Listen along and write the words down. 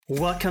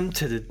Welcome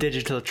to the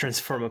Digital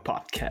Transformer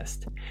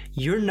Podcast,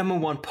 your number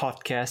one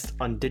podcast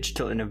on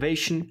digital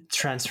innovation,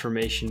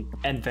 transformation,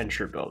 and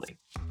venture building.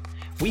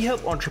 We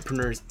help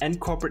entrepreneurs and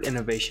corporate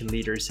innovation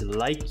leaders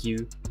like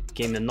you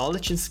gain the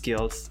knowledge and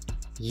skills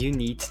you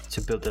need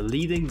to build the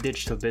leading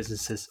digital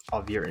businesses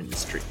of your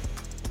industry.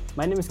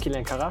 My name is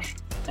Kilian Karasch,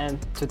 and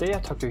today I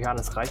talk to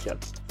Johannes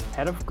Reichert,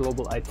 Head of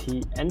Global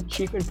IT and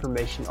Chief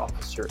Information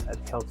Officer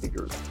at Hilti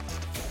Group.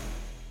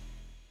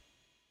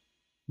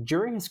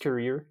 During his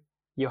career,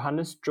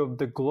 Johannes drove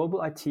the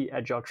global IT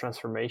agile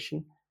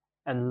transformation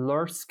and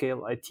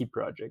large-scale IT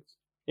projects,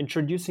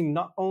 introducing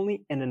not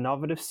only an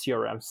innovative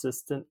CRM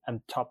system and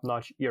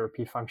top-notch ERP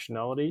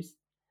functionalities,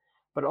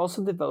 but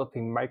also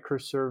developing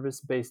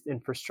microservice-based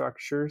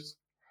infrastructures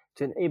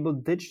to enable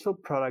digital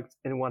products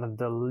in one of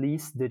the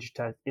least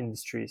digitized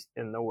industries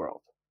in the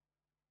world.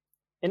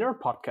 In our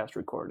podcast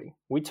recording,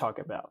 we talk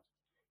about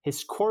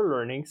his core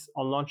learnings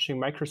on launching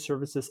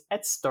microservices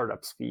at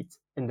startup speed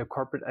in the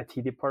corporate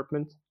IT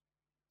department,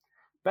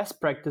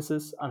 best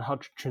practices on how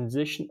to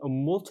transition a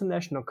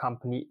multinational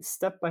company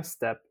step by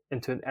step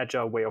into an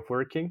agile way of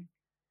working,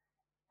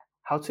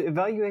 how to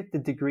evaluate the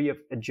degree of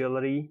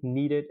agility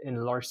needed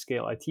in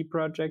large-scale IT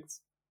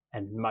projects,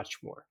 and much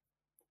more.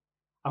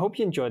 I hope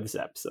you enjoyed this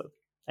episode,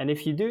 and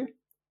if you do,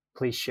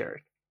 please share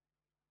it.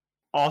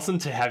 Awesome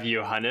to have you,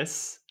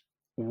 Johannes.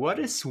 What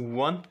is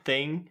one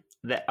thing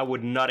that I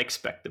would not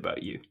expect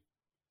about you?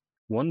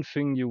 One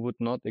thing you would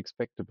not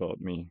expect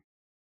about me.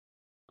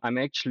 I'm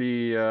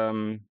actually,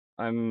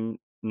 I'm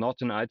not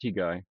an IT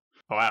guy.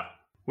 Wow.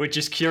 We're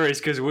just curious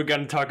because we're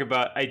going to talk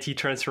about IT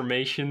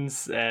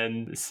transformations.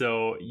 And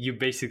so you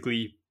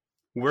basically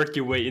work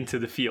your way into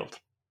the field.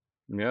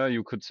 Yeah,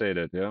 you could say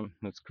that. Yeah,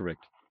 that's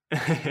correct.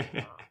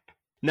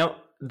 Now,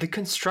 the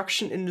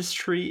construction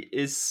industry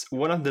is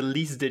one of the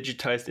least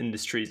digitized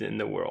industries in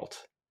the world.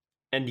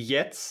 And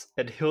yet,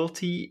 at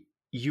Hilti,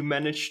 you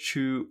managed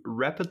to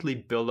rapidly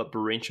build up a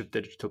range of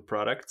digital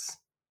products.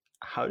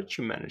 How did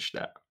you manage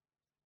that?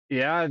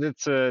 Yeah,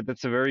 that's a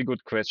very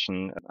good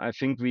question. I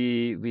think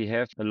we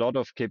have a lot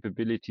of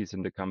capabilities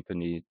in the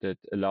company that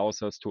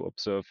allows us to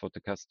observe what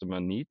the customer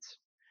needs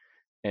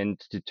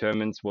and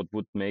determines what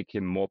would make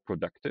him more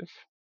productive,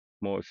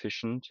 more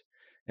efficient,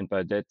 and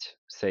by that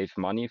save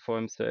money for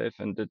himself.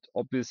 And that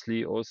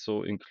obviously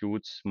also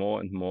includes more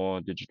and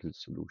more digital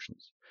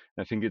solutions.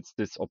 I think it's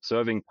this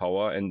observing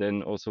power and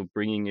then also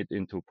bringing it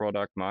into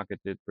product, market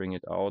it, bring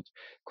it out,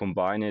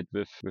 combine it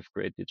with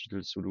great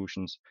digital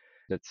solutions.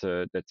 That's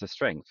a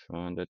strength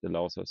and that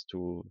allows us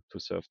to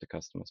serve the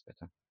customers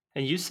better.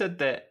 And you said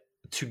that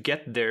to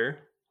get there,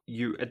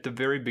 you at the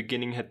very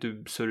beginning had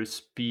to so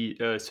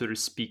to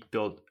speak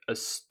build a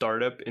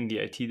startup in the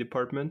IT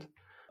department,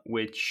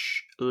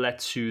 which led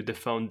to the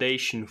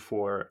foundation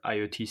for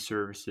IoT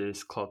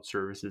services, cloud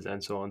services,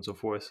 and so on and so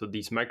forth. So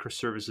these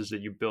microservices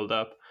that you build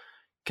up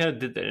kind of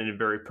did that in a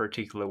very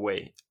particular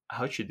way.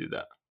 How'd you do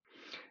that?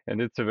 And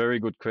it's a very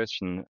good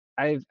question.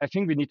 I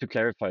think we need to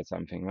clarify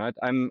something, right?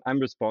 I'm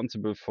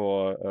responsible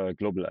for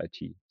global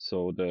IT,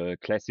 so the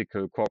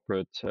classical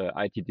corporate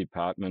IT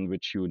department,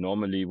 which you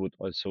normally would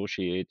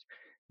associate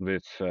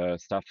with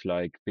stuff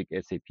like big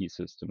SAP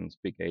systems,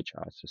 big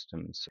HR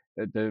systems.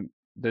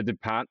 The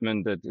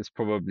department that is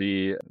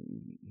probably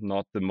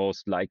not the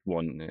most liked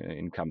one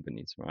in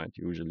companies, right?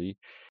 Usually.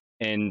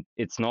 And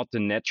it's not the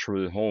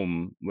natural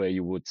home where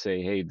you would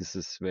say, hey, this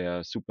is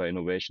where super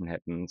innovation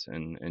happens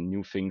and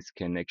new things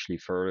can actually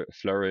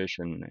flourish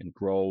and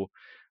grow,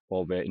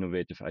 or where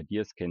innovative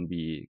ideas can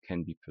be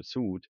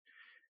pursued.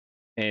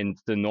 And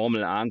the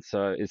normal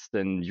answer is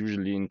then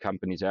usually in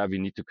companies, we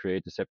need to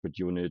create a separate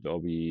unit, or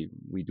we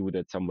do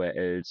that somewhere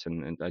else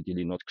and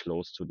ideally not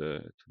close to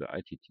the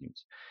IT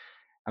teams.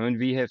 I mean,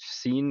 we have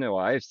seen,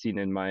 or I've seen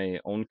in my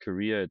own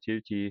career at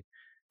Hilti,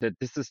 that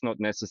this is not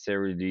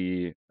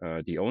necessarily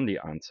the only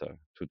answer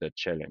to that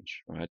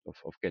challenge, right,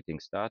 of getting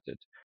started.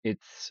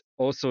 It's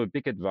also a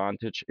big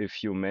advantage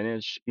if you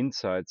manage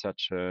inside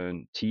such a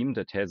team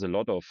that has a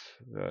lot of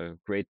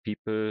great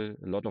people,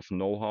 a lot of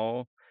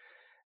know-how,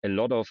 a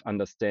lot of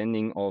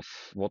understanding of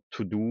what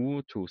to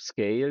do to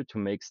scale, to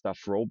make stuff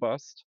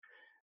robust,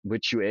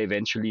 which you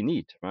eventually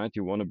need, right?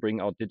 You want to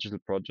bring out digital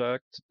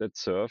projects that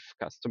serve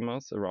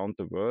customers around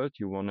the world.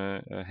 You want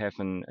to have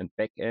a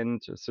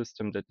back-end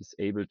system that is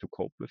able to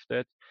cope with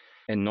that,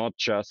 and not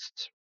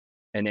just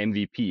an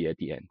MVP at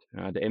the end.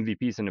 The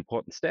MVP is an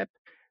important step,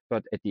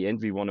 but at the end,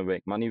 we want to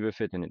make money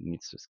with it and it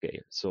needs to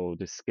scale. So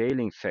the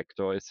scaling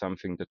factor is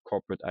something that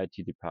corporate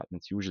IT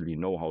departments usually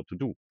know how to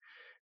do,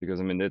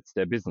 because I mean, that's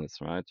their business,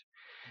 right?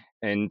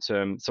 And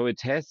so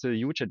it has a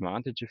huge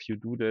advantage if you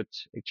do that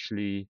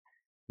actually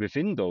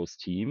within those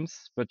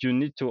teams, but you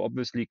need to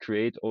obviously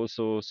create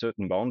also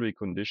certain boundary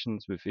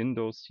conditions within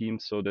those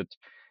teams so that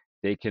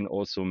they can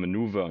also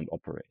maneuver and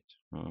operate.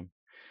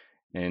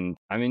 And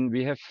I mean,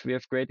 we have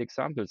great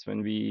examples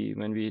when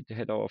we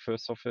had our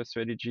first software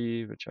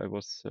strategy, which I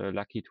was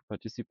lucky to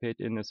participate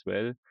in as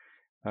well.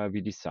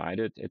 we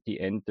decided at the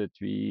end that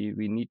we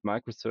need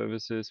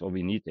microservices, or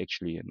we need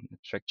actually an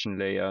abstraction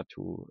layer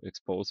to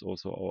expose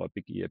also our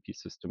big ERP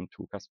system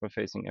to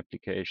customer-facing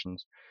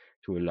applications,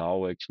 to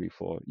allow actually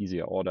for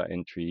easier order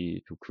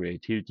entry, to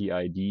create Hilti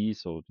ID,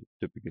 so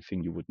the typical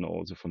thing you would know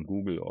also from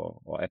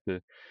Google or Apple,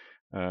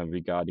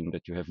 regarding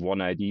that you have one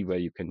ID where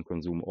you can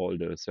consume all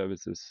the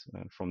services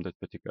from that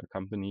particular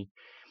company.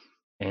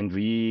 And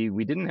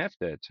we didn't have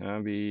that.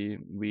 We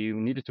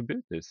needed to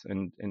build this.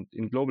 And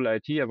in global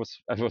IT, I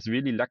was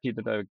really lucky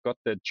that I got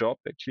that job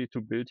actually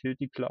to build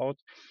Hilti Cloud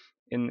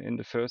in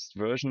the first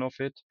version of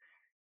it.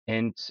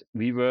 And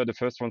we were the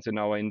first ones in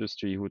our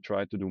industry who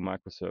tried to do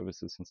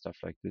microservices and stuff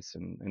like this.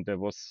 And there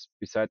was,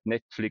 besides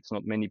Netflix,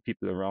 not many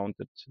people around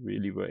that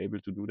really were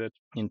able to do that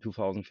in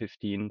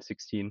 2015,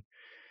 16.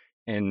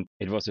 And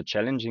it was a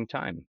challenging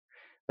time.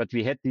 But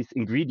we had these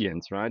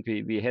ingredients, right?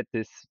 We had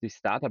these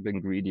startup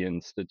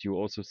ingredients that you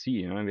also see.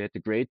 You know? We had a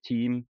great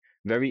team,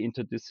 very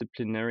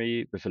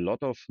interdisciplinary, with a lot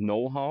of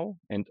know-how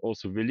and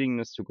also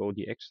willingness to go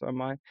the extra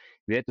mile.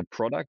 We had the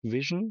product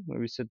vision where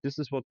we said, this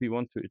is what we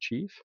want to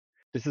achieve.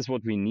 This is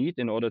what we need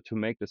in order to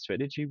make the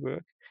strategy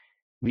work.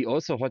 We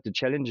also had a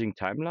challenging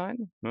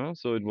timeline.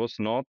 So it was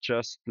not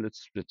just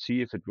let's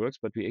see if it works,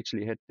 but we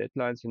actually had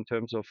deadlines in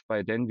terms of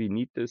by then we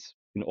need this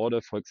in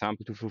order, for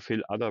example, to fulfill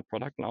other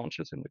product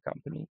launches in the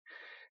company.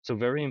 So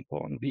very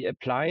important. We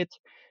applied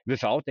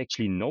without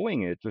actually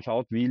knowing it,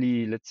 without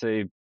really, let's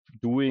say,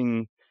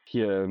 doing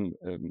here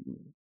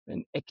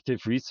an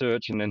active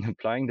research and then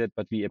applying that,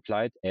 but we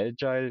applied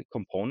agile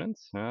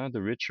components,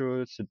 the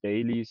rituals, the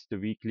dailies, the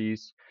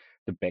weeklies,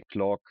 the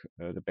backlog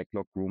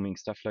grooming,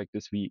 stuff like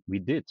this. We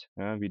did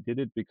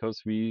it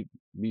because we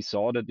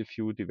saw that if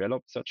you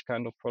develop such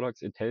kind of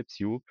products, it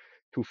helps you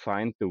to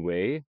find the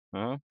way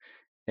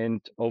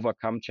and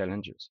overcome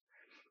challenges.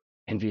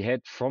 And we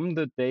had from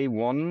the day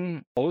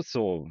one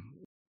also,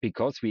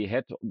 because we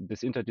had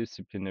this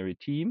interdisciplinary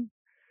team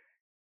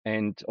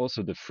and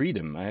also the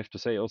freedom, I have to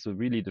say, also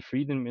really the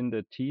freedom in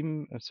the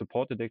team,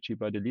 supported actually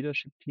by the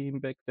leadership team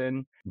back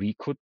then, we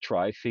could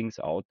try things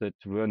out that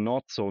were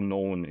not so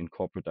known in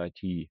corporate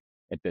IT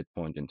at that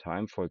point in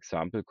time. For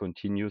example,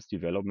 continuous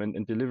development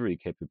and delivery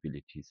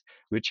capabilities,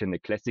 which in the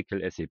classical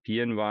SAP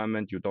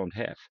environment you don't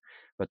have.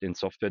 But in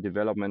software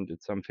development,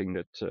 it's something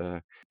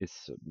that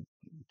is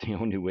the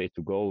only way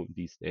to go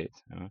these days.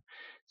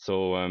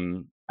 So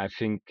I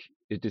think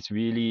it is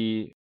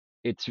really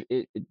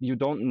you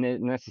don't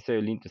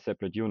necessarily need a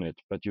separate unit,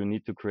 but you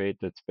need to create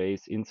that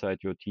space inside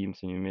your teams,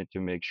 and you need to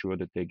make sure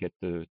that they get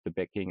the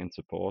backing and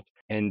support.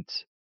 And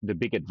the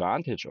big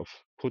advantage of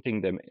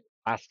putting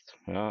us,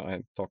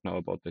 I talk now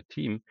about the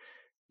team,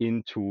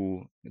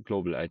 into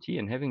global IT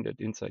and having that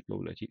inside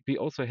global IT. We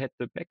also had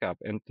the backup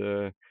and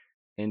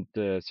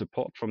the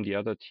support from the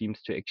other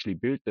teams to actually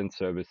build then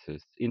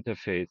services,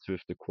 interface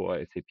with the core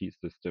SAP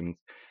systems,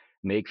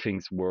 make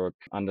things work,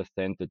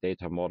 understand the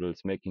data models,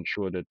 making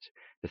sure that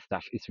the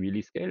stuff is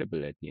really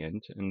scalable at the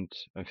end. And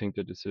I think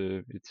that it's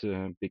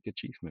a big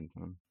achievement.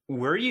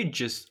 Were you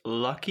just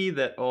lucky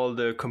that all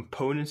the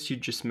components you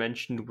just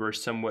mentioned were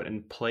somewhat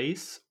in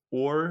place,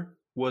 or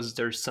was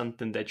there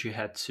something that you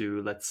had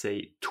to, let's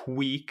say,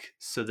 tweak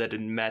so that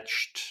it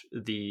matched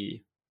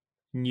the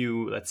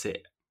new, let's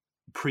say,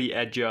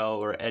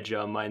 pre-agile or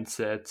agile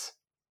mindset?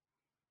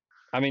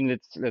 I mean,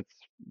 let's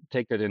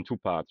take that in two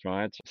parts,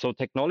 right? So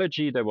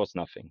technology, there was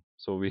nothing.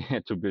 So we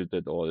had to build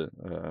it all.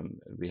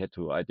 We had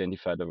to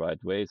identify the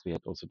right ways. We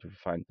had also to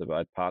find the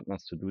right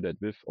partners to do that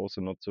with.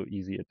 Also not so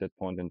easy at that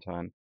point in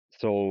time.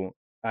 So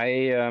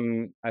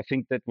I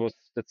think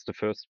that's the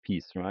first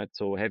piece, right?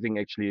 So having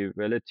actually a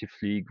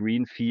relatively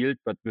green field,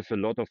 but with a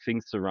lot of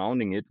things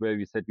surrounding it, where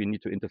we said we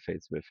need to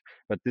interface with.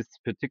 But this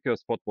particular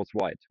spot was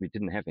white. We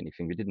didn't have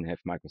anything. We didn't have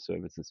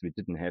microservices. We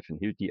didn't have an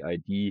Hilti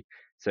ID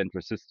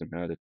central system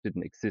that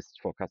didn't exist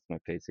for customer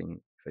facing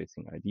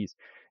IDs,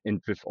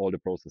 and with all the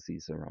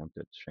processes around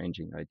it,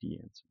 changing ID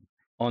and so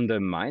on. On the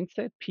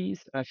mindset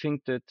piece, I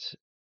think that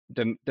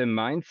the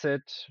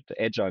mindset,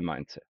 the agile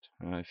mindset,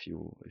 if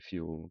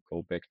you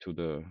go back to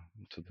the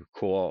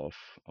core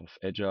of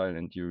agile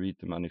and you read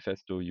the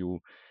manifesto, you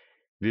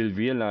will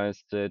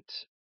realize that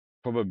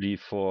probably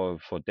for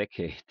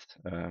decades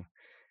a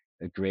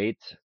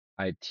great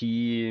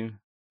IT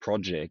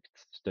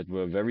projects that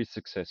were very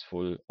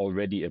successful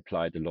already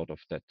applied a lot of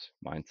that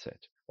mindset,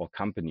 or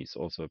companies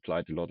also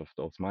applied a lot of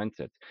those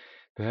mindsets.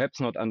 Perhaps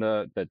not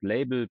under that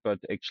label, but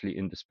actually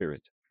in the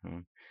spirit.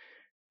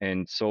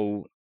 And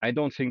so I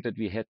don't think that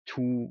we had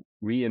to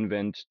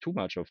reinvent too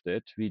much of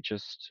that. We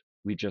just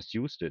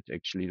used it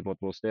actually, what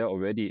was there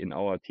already in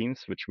our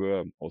teams, which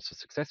were also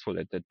successful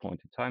at that point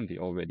in time. We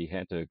already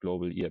had a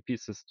global ERP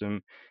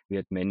system. We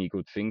had many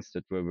good things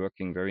that were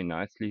working very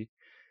nicely,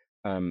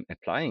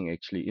 applying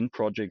actually in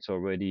projects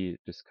already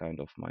this kind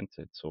of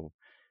mindset. So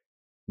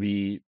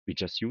we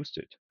just used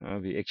it.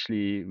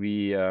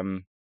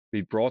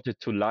 We brought it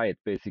to light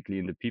basically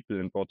in the people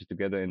and brought it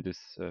together in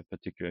this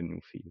particular new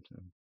field.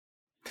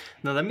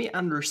 Now, let me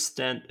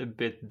understand a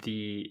bit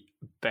the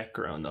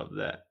background of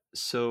that.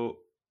 So,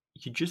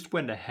 you just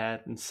went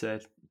ahead and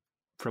said,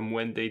 from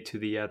one day to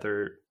the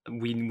other,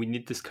 we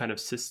need this kind of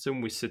system,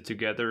 we sit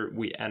together,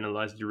 we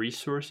analyze the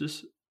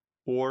resources?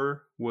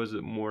 Or was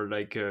it more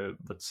like a,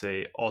 let's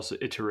say, also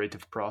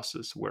iterative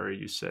process where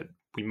you said,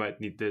 we might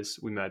need this,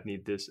 we might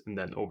need this, and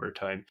then over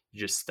time,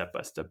 you just step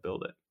by step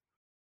build it?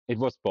 It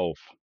was both,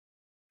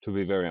 to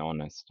be very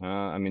honest.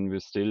 I mean, we're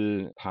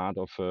still part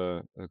of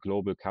a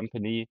global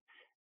company,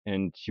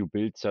 and you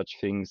build such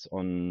things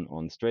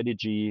on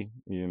strategy.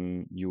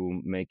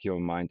 You make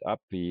your mind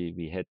up.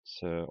 We had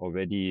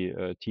already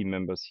team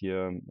members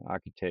here,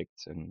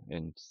 architects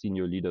and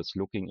senior leaders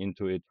looking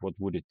into it. What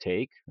would it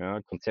take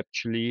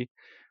conceptually?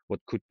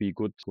 What could be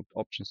good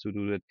options to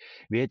do that?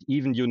 We had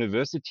even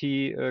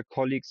university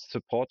colleagues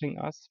supporting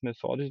us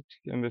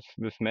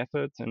with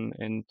methods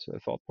and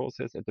thought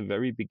process at the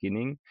very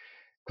beginning,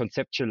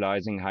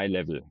 conceptualizing high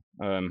level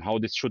how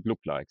this should look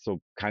like. So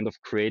kind of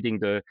creating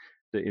the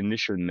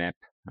initial map.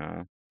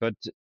 But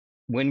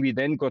when we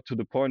then got to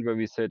the point where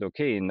we said,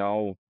 okay,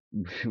 now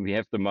we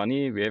have the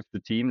money, we have the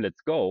team,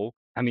 let's go.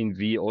 I mean,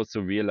 we also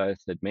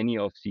realized that many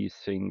of these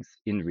things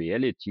in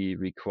reality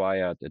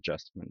required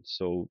adjustment.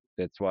 So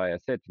that's why I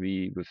said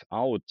we,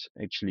 without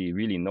actually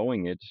really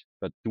knowing it,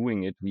 but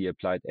doing it, we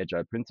applied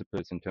agile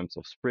principles in terms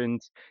of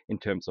sprints, in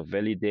terms of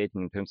validating,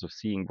 in terms of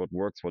seeing what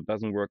works, what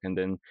doesn't work, and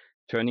then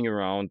turning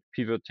around,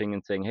 pivoting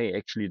and saying, hey,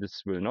 actually,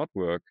 this will not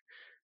work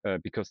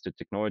because the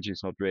technology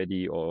is not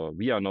ready, or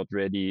we are not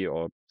ready,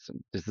 or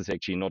this is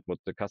actually not what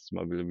the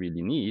customer will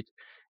really need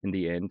in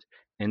the end.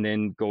 And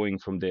then going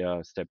from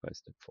there step by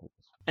step forward.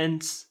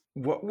 And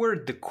what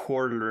were the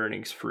core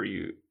learnings for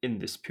you in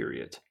this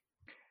period?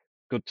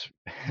 Good.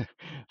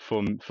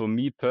 For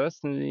me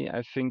personally,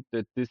 I think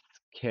that this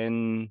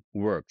can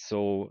work.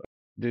 So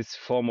this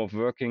form of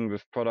working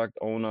with product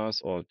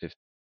owners, or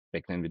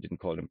back then we didn't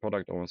call them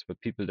product owners,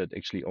 but people that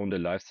actually own the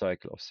life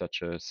cycle of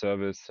such a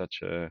service,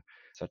 such a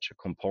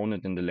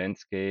component in the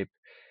landscape,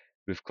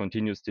 with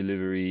continuous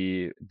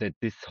delivery, that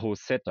this whole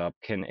setup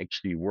can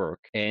actually work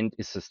and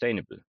is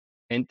sustainable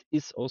and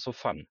is also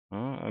fun.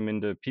 I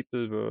mean, the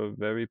people were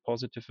very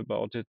positive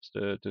about it.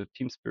 The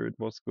team spirit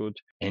was good,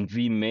 and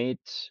we made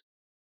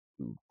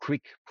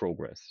quick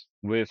progress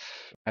with,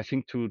 I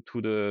think, to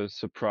the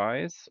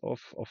surprise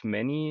of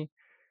many,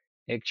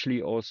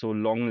 actually also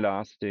long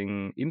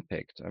lasting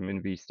impact. I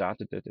mean, we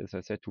started it, as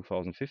I said,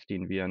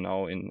 2015. We are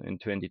now in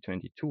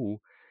 2022,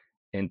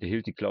 and the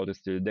Hilti cloud is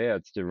still there.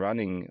 It's still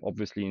running.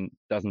 Obviously, it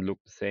doesn't look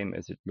the same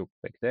as it looked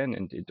back then,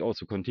 and it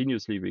also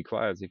continuously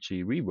requires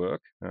actually rework.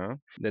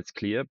 That's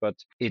clear, but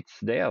it's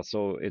there.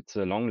 So it's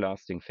a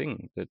long-lasting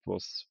thing that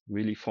was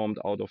really formed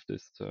out of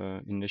this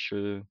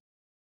initial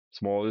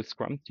small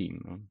Scrum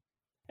team.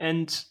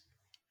 And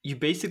you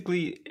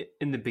basically,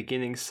 in the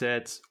beginning,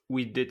 said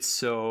we did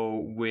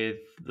so with,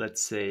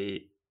 let's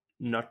say,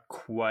 not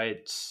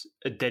quite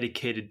a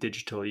dedicated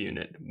digital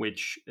unit,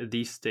 which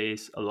these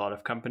days a lot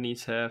of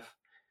companies have.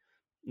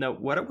 Now,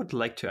 what I would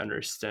like to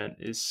understand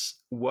is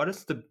what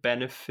is the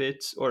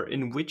benefit, or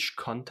in which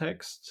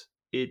context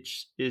it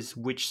is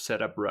which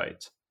setup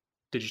right?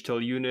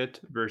 Digital unit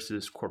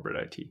versus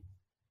corporate IT.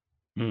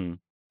 Mm.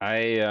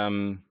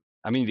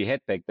 I mean, we had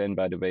back then,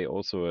 by the way,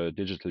 also a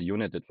digital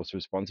unit that was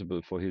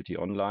responsible for Hilti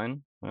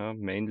Online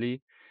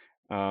mainly,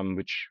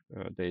 which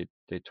they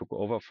took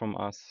over from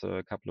us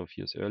a couple of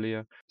years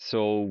earlier.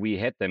 So we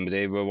had them.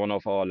 They were one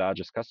of our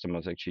largest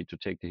customers actually to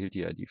take the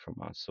Hilti ID from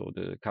us. So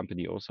the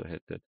company also had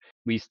that.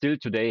 We still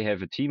today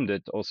have a team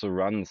that also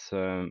runs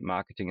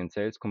marketing and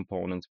sales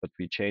components, but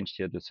we changed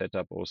here the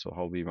setup, also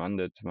how we run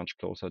that, much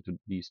closer to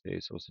these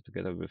days, also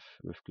together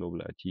with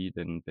global IT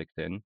than back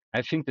then.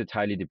 I think that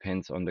highly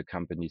depends on the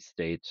company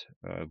state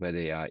where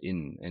they are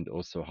in, and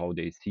also how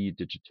they see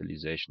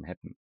digitalization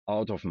happen.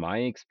 Out of my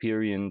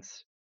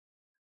experience,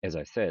 as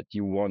I said,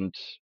 you want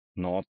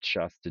not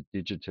just a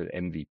digital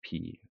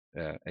MVP,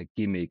 a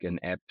gimmick, an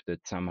app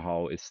that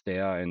somehow is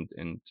there and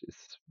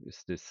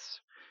is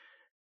this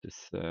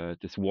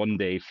one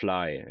day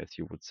fly, as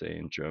you would say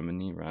in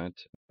Germany, right?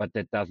 But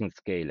that doesn't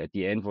scale. At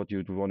the end, what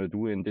you want to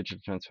do in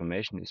digital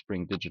transformation is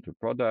bring digital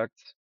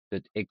products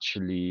that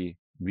actually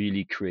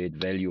really create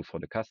value for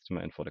the customer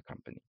and for the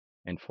company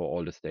and for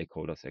all the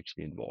stakeholders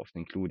actually involved,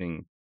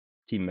 including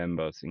team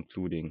members,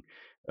 including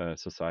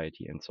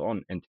society, and so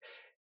on. And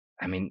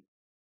I mean,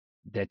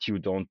 that you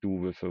don't do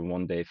with a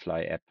one day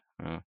fly app.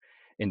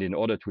 And in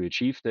order to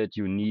achieve that,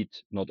 you need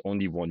not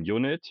only one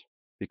unit,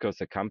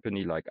 because a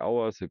company like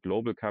ours, a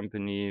global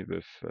company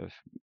with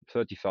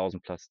 30,000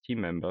 plus team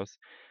members,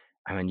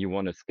 I mean, you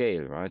want to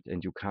scale, right?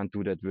 And you can't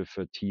do that with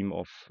a team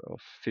of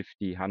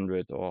 50,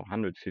 100 or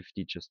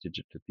 150 just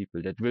digital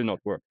people. That will not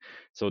work.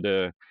 So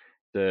the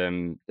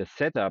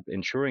setup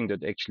ensuring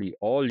that actually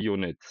all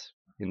units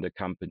in the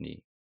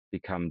company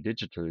become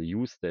digital,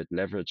 use that,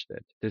 leverage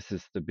that. This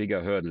is the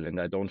bigger hurdle.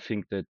 And I don't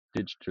think that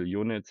digital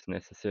units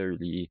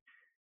necessarily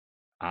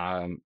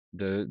are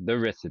the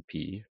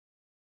recipe,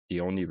 the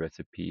only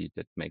recipe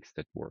that makes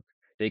that work.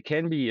 They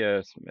can be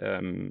a,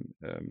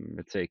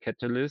 let's say,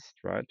 catalyst,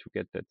 right, to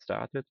get that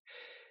started.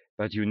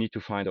 But you need to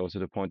find also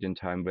the point in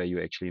time where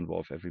you actually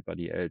involve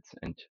everybody else.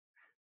 And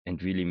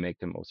and really make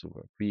them also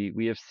work.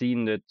 We have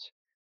seen that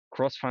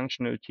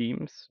cross-functional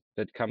teams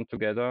that come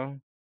together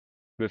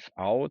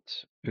without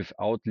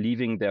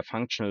leaving their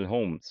functional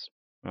homes.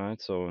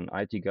 Right, so an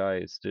IT guy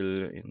is still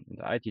in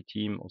the IT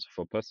team, also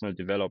for personal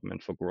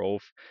development, for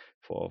growth,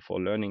 for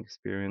learning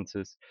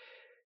experiences,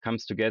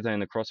 comes together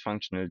in a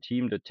cross-functional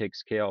team that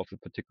takes care of a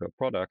particular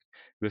product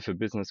with a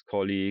business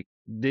colleague.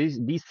 These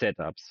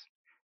setups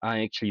are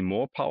actually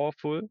more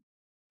powerful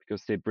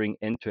because they bring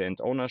end-to-end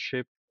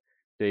ownership.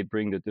 They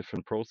bring the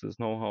different process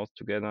know-hows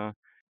together.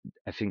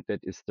 I think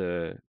that is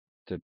the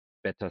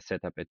better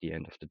setup at the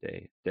end of the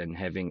day than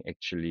having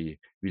actually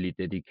really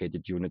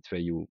dedicated units where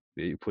you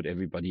put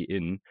everybody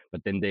in,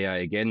 but then they are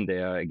again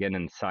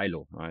in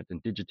silo, right?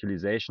 And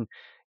digitalization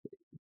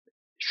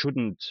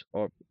shouldn't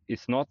or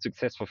is not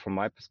successful from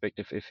my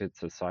perspective if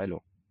it's a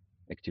silo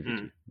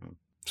activity.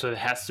 So it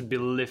has to be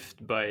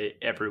lived by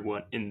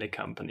everyone in the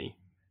company.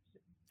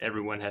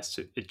 Everyone has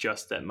to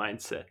adjust that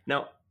mindset.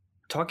 Now,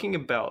 talking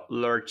about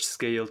large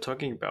scale,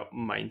 talking about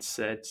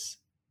mindsets,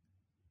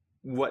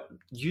 what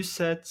you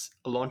said,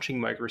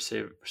 launching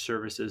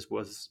microservices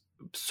was,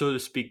 so to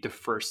speak, the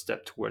first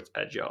step towards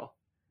agile.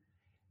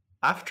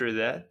 After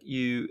that,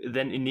 you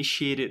then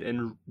initiated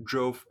and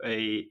drove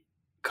a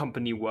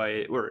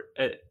company-wide or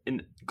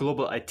in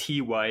global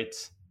IT-wide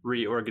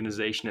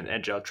reorganization and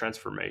agile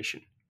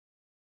transformation.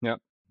 Yeah.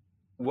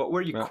 What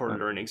were your core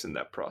learnings in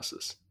that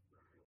process?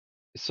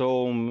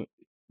 So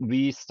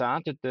we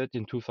started that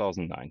in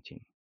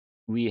 2019.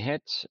 We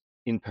had,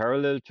 in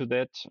parallel to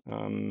that,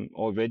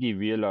 already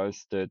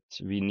realized that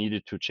we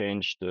needed to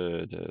change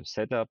the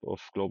setup of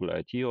global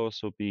IT,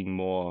 also being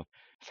more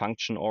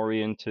function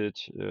oriented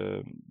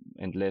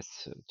and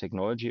less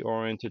technology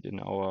oriented in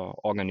our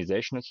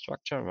organizational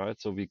structure, right?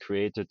 So we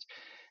created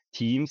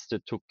teams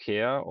that took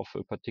care of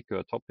a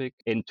particular topic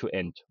end to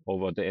end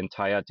over the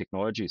entire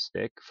technology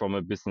stack from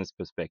a business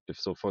perspective.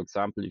 So for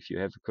example, if you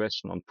have a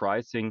question on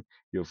pricing,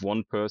 you have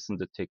one person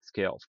that takes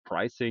care of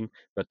pricing,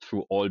 but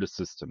through all the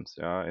systems,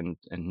 and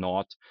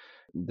not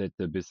that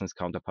the business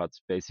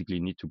counterparts basically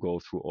need to go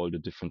through all the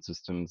different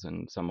systems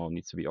and somehow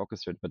needs to be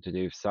orchestrated. But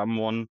today, if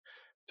someone,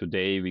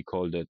 today we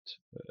call that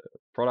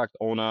product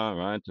owner,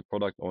 right? The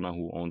product owner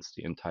who owns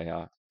the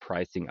entire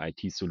pricing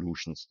IT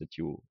solutions that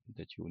you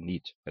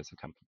need as a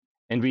company.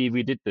 And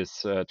we did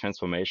this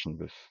transformation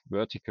with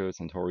verticals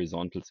and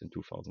horizontals in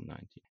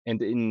 2019.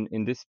 And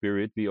in this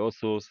spirit, we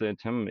also said,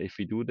 if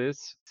we do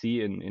this,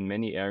 see in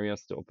many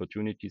areas the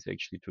opportunities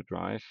actually to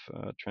drive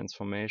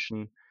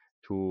transformation,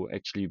 to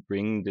actually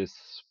bring this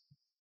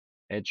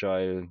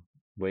agile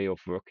way of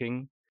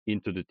working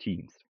into the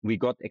teams. We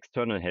got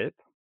external help,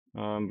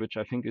 which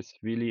I think is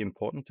really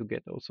important to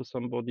get also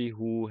somebody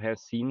who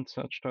has seen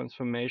such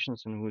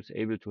transformations and who is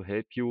able to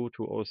help you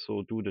to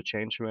also do the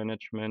change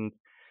management,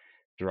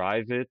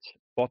 drive it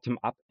bottom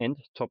up and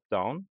top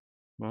down.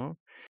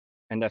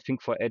 And I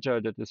think for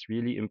agile that is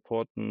really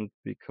important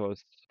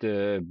because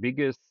the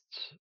biggest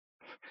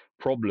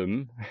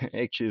problem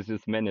actually is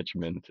this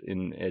management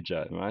in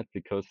agile, right?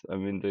 Because I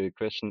mean the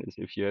question is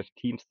if you have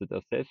teams that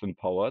are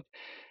self-empowered,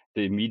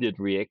 the immediate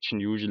reaction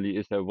usually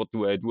is what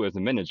do I do as a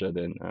manager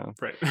then?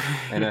 Right.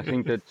 And I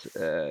think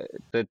that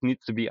that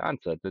needs to be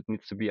answered. That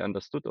needs to be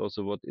understood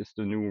also. What is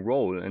the new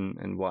role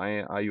and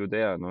why are you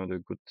there? No,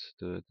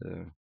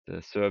 the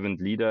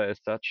servant leader as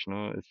such,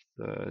 is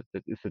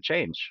that is a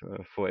change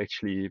for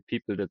actually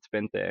people that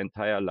spent their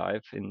entire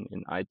life in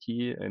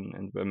IT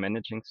and were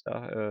managing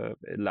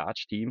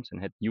large teams and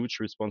had huge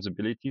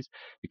responsibilities.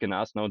 You can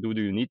ask now, do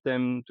you need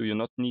them? Do you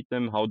not need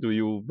them? How do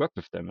you work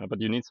with them? But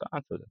you need to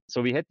answer that.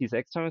 So we had these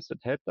externals that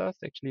helped us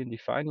actually in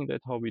defining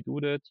that, how we do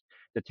that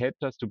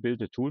helped us to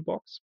build a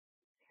toolbox.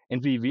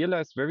 And we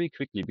realized very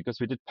quickly, because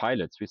we did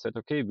pilots, we said,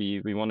 okay,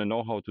 we want to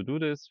know how to do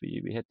this.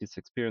 We had this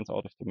experience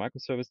out of the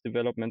microservice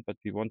development, but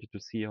we wanted to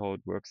see how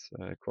it works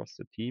across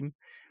the team.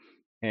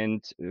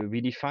 And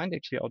we defined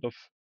actually out of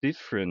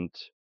different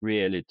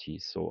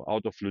realities. So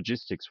out of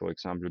logistics, for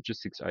example,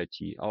 logistics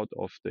IT, out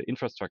of the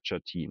infrastructure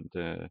team,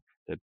 the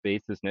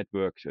basis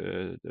network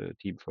the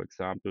team, for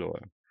example, or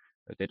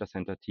a data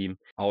center team,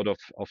 out of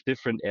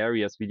different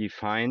areas, we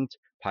defined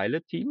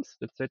pilot teams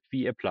that said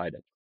we applied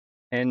it.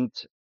 And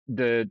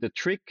the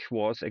trick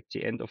was at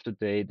the end of the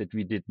day that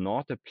we did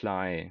not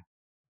apply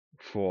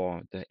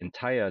for the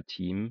entire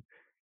team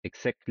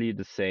exactly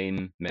the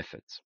same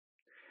methods,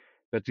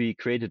 but we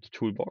created a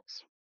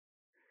toolbox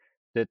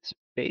that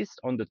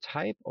based on the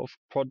type of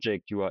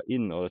project you are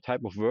in or the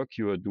type of work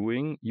you are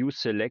doing, you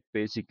select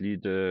basically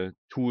the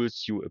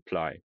tools you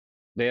apply.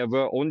 There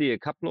were only a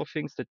couple of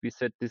things that we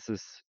said this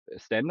is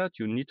standard.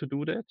 You need to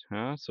do that,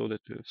 so that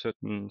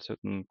certain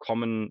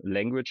common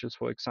languages,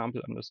 for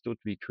example, understood.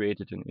 We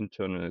created an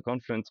internal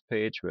conference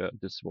page where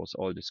this was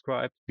all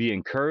described. We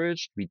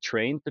encouraged, we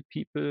trained the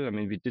people. I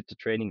mean, we did the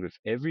training with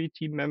every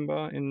team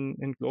member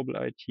in global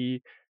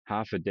IT,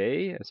 half a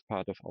day as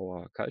part of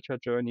our culture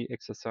journey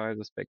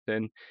exercises back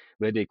then,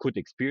 where they could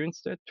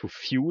experience that to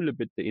fuel a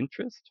bit the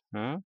interest.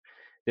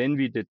 Then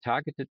we did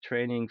targeted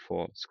training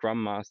for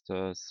Scrum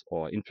Masters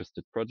or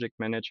interested project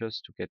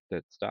managers to get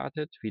that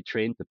started. We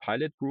trained the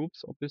pilot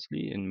groups,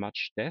 obviously, in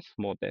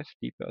more depth,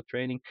 deeper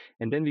training,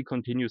 and then we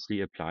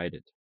continuously applied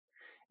it.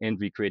 And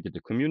we created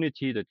a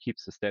community that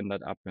keeps the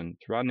standard up and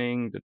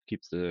running, that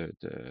keeps the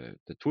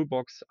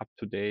toolbox up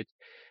to date.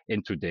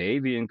 And today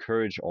we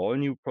encourage all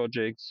new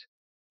projects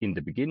in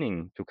the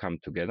beginning to come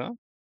together,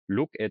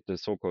 look at the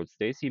so-called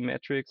Stacy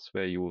metrics,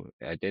 where you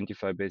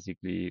identify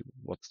basically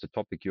what's the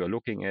topic you are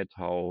looking at,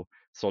 how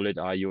solid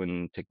are you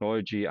in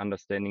technology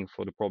understanding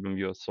for the problem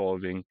you are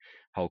solving,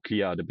 how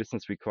clear are the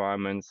business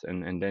requirements,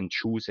 and then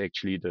choose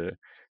actually the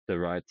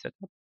right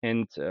setup.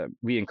 And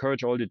we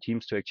encourage all the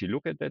teams to actually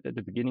look at that at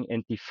the beginning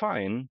and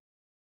define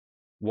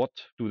what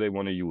do they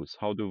want to use,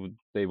 how do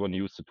they want to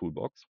use the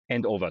toolbox.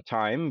 And over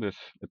time, with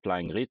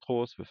applying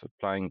retros, with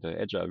applying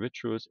the agile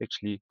rituals,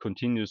 actually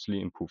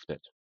continuously improve that.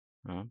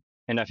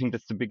 And I think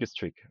that's the biggest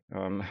trick.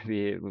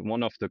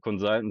 One of the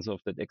consultants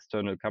of that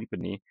external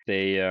company,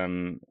 they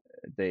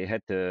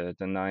had the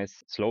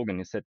nice slogan.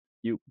 He said,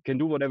 "You can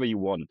do whatever you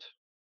want,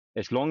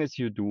 as long as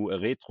you do a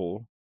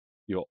retro.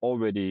 You're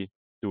already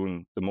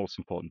doing the most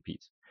important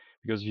piece."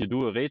 Because if you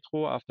do a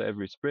retro after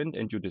every sprint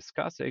and you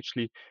discuss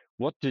actually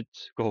what did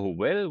go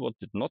well, what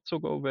did not so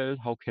go well,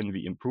 how can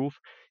we improve,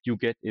 you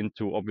get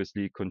into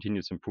obviously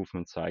continuous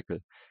improvement cycle.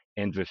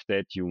 And with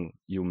that, you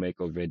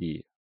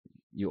already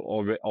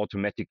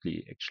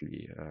automatically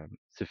actually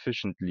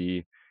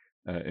sufficiently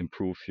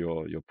improve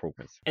your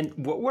progress.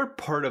 And what were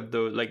part of the,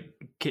 like,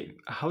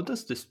 how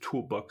does this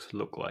toolbox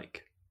look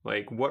like?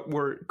 Like, what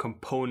were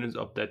components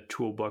of that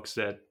toolbox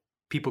that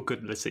people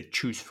could, let's say,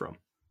 choose from?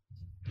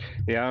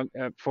 Yeah,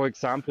 for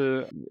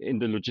example, in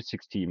the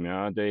logistics team,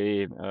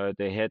 they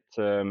had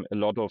a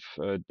lot of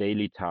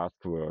daily task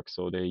work.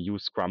 So they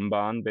use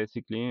Scrumban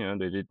basically.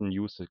 They didn't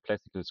use a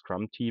classical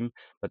Scrum team,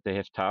 but they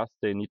have tasks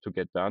they need to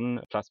get done,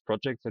 plus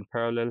projects in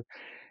parallel.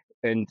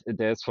 And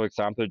there's, for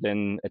example,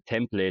 then a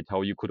template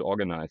how you could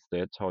organize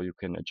that, how you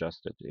can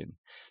adjust it in.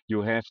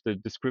 You have the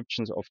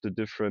descriptions of the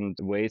different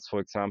ways, for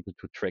example,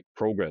 to track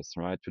progress,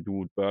 right? To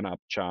do burn up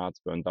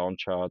charts, burn down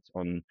charts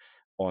on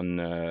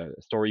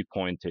story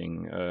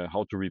pointing,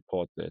 how to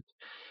report that.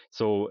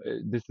 So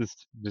this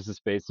is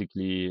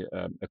basically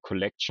a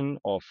collection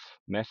of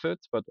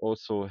methods, but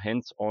also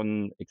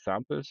hands-on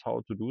examples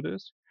how to do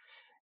this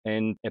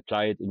and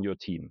apply it in your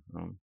team.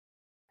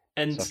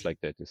 And Stuff like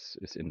that is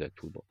in that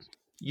toolbox.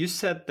 you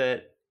said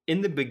that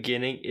in the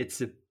beginning,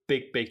 it's a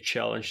big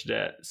challenge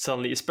that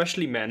suddenly,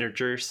 especially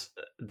managers,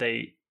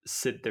 they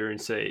sit there and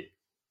say,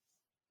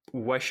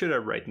 why should I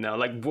write now?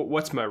 Like,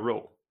 what's my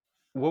role?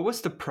 What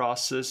was the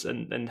process,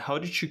 and how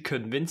did you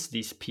convince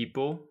these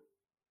people,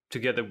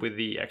 together with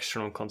the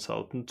external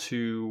consultant,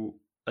 to,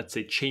 let's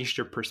say, change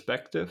their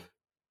perspective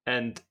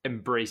and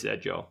embrace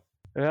agile?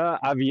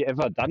 Are we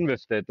ever done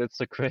with that? That's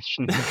the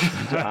question you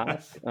should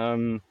ask.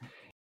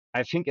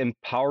 I think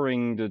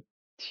empowering the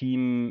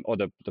team or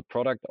the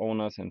product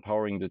owners,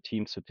 empowering the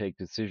teams to take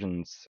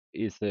decisions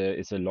is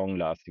a long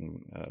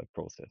lasting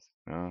process.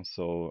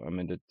 So I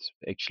mean, that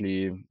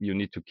actually you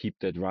need to keep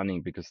that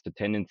running, because the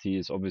tendency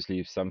is obviously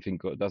if something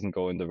doesn't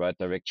go in the right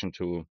direction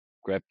to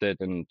grab that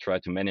and try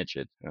to manage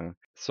it.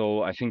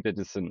 So I think that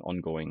is an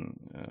ongoing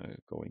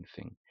going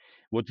thing.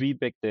 What we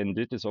back then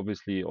did is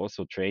obviously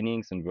also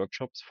trainings and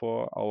workshops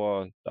for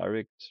our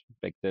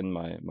back then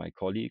my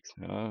colleagues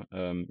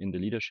in the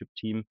leadership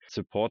team,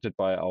 supported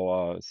by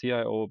our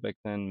CIO back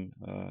then,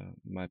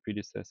 my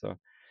predecessor.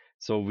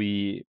 So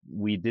we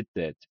did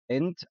that.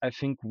 And I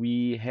think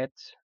we had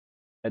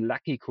a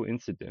lucky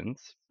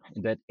coincidence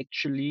that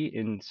actually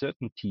in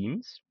certain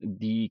teams,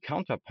 the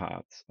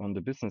counterparts on the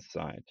business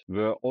side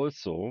were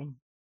also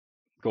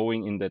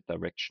going in that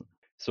direction.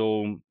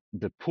 So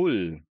the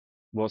pull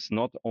was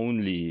not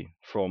only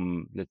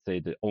from, let's say,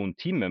 the own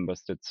team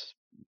members that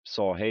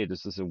saw, hey,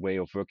 this is a way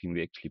of working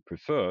we actually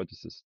prefer.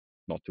 This is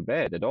not too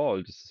bad at all.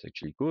 This is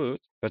actually good.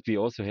 But we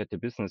also had the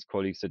business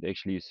colleagues that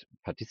actually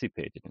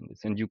participated in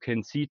this. And you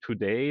can see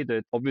today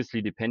that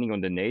obviously depending on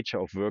the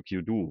nature of work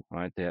you do,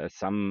 right, there are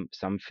some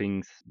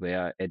things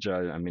where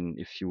agile, I mean,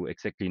 if you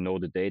exactly know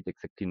the date,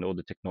 exactly know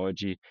the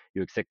technology,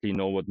 you exactly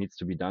know what needs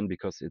to be done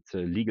because it's a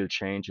legal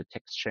change, a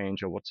text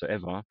change or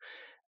whatsoever.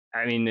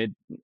 I mean,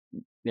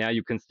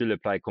 you can still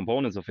apply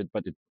components of it,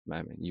 but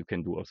you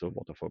can do also a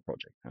waterfall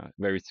project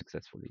very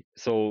successfully.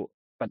 So,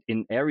 but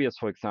in areas,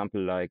 for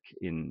example, like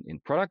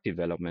in product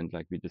development,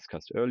 like we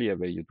discussed earlier,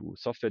 where you do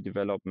software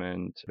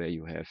development, where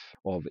you have,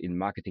 or in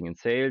marketing and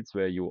sales,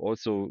 where you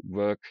also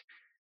work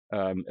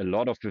a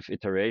lot of with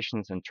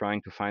iterations and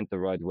trying to find the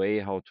right way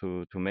how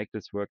to make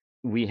this work.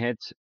 We had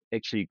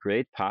actually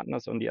great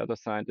partners on the other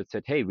side that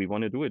said, hey, we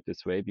want to do it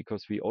this way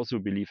because we also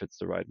believe it's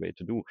the right way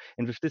to do.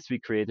 And with this, we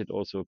created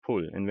also a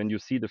pull. And when you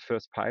see the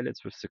first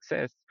pilots with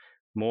success,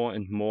 more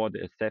and more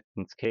the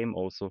acceptance came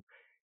also.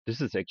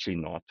 This is actually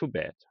not too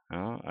bad.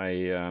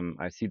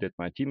 I see that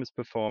my team is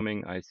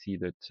performing. I see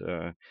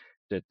that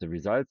that the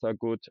results are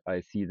good.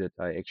 I see that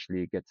I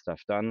actually get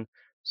stuff done.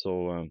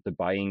 So the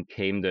buying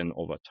came then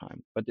over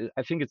time. But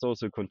I think it's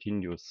also a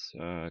continuous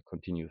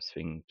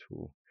thing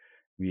to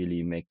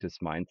really make this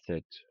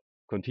mindset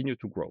continue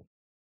to grow.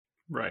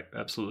 Right,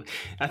 absolutely.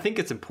 I think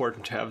it's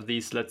important to have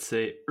these, let's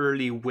say,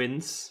 early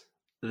wins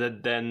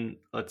that then,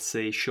 let's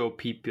say, show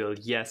people,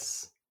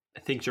 yes,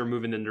 things are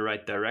moving in the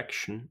right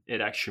direction.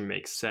 It actually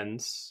makes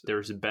sense.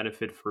 There's a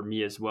benefit for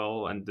me as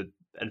well and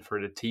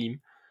for the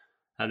team.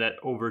 And that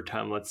over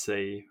time, let's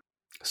say,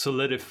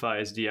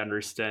 solidifies the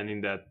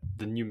understanding that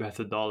the new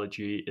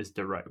methodology is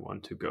the right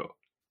one to go.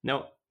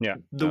 Now, Yeah.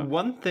 the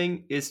one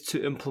thing is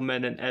to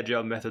implement an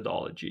agile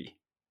methodology.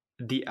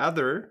 The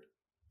other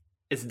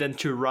is then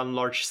to run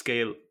large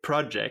scale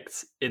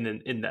projects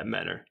in that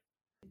manner.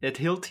 At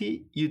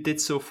Hilti, you did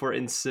so, for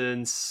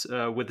instance,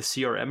 with the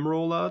CRM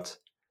rollout.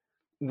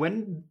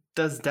 When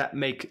does that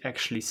make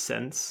actually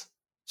sense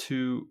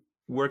to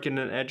work in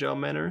an agile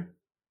manner?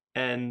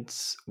 And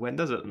when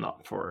does it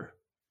not for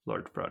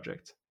large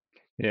projects?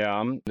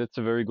 Yeah, that's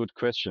a very good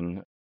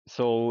question.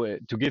 So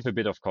to give a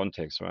bit of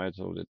context, right,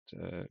 so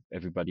that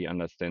everybody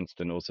understands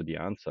then also the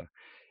answer.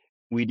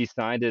 We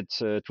decided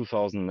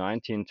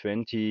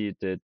 2019-20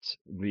 that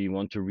we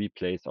want to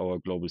replace our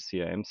global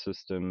CRM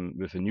system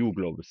with a new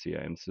global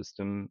CRM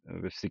system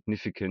with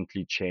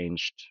significantly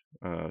changed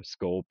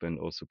scope and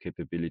also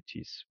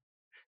capabilities,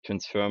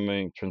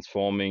 transforming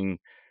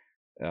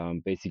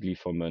basically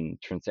from a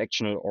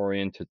transactional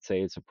oriented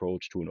sales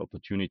approach to an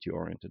opportunity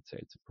oriented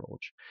sales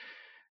approach.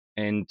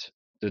 And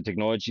the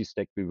technology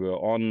stack we were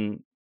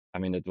on, I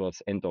mean, it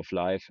was end of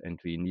life, and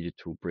we needed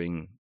to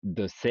bring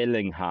the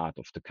selling heart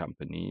of the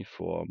company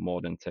for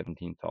more than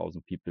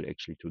 17,000 people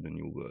actually to the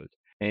new world.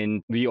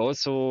 And we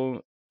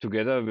also,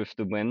 together with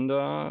the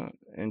vendor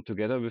and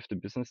together with the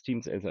business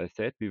teams, as I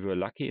said, we were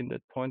lucky in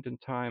that point in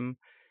time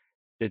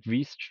that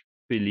we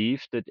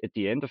believed that at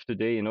the end of the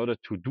day, in order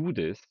to do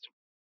this,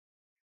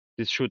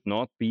 this should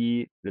not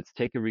be, let's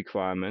take a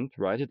requirement,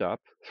 write it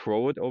up,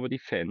 throw it over the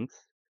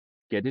fence,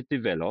 get it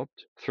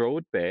developed, throw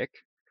it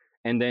back,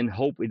 and then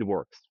hope it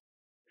works.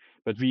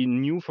 But we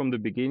knew from the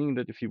beginning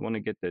that if you want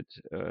to get that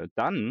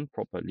done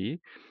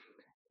properly,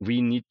 we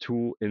need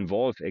to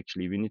involve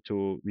actually. We need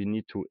to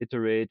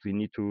iterate. We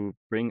need to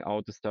bring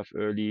out the stuff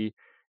early,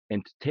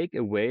 and take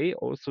away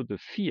also the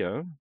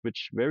fear,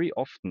 which very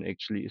often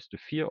actually is the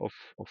fear of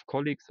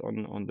colleagues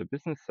on the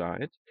business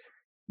side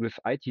with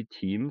IT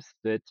teams,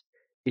 that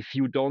if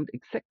you don't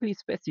exactly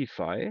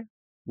specify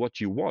what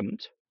you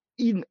want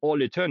in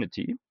all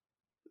eternity,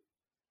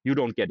 you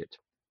don't get it.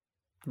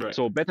 Right.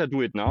 So better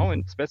do it now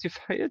and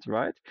specify it,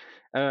 right?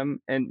 And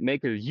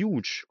make a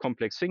huge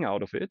complex thing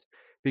out of it,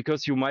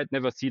 because you might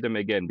never see them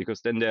again,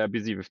 because then they are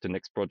busy with the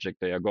next project.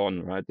 They are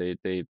gone, right?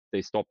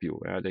 They stop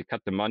you. They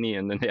cut the money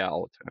and then they are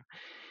out.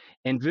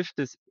 And with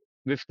this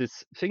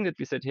thing that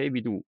we said, hey,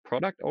 we do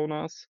product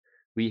owners,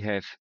 we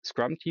have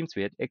Scrum teams.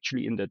 We had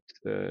actually in that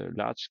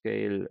large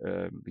scale,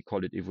 we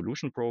call it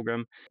evolution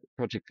program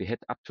project, we had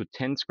up to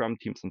 10 Scrum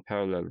teams in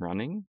parallel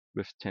running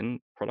with 10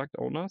 product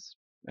owners.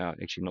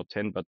 Actually not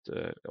 10, but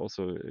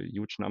also a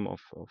huge number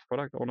of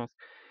product owners.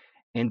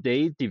 And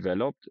they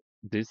developed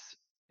this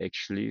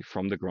actually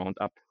from the ground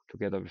up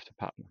together with the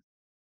partner.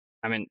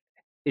 I mean,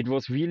 it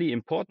was really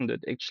important that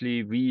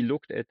actually we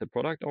looked at the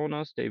product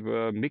owners. They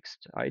were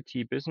mixed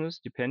IT business,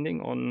 depending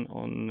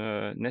on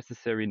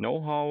necessary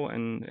know-how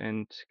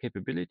and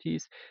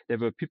capabilities. There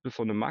were people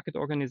from the market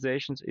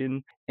organizations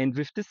in. And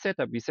with this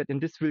setup, we said, and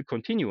this will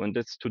continue. And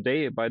that's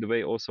today, by the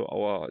way, also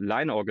our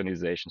line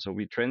organization. So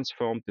we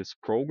transformed this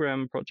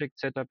program project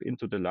setup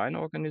into the line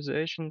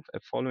organization,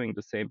 following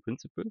the same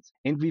principles.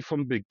 And we,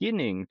 from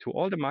beginning to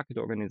all the market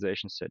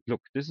organizations, said,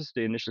 look, this is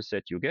the initial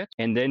set you get.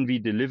 And then we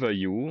deliver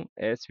you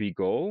as we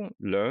go,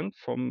 learn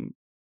from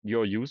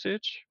your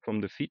usage, from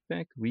the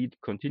feedback. We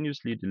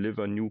continuously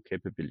deliver new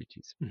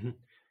capabilities. Mm-hmm.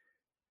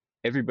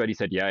 Everybody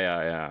said,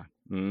 yeah.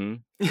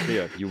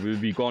 Clear, you will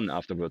be gone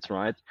afterwards,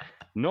 right?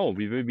 No,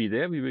 we will be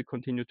there. We will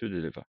continue to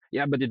deliver.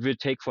 Yeah, but it will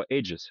take for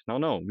ages.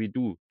 No, we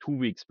do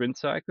 2-week sprint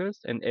cycles,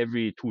 and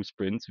every 2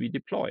 sprints we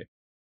deploy.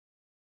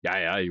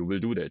 Yeah, you will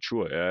do that,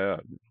 sure. Yeah.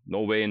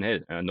 No way in hell.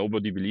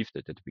 Nobody believed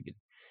it at the beginning.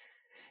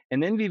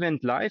 And then we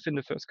went live in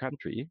the first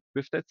country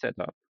with that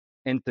setup,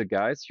 and the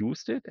guys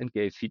used it and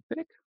gave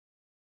feedback.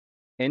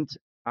 And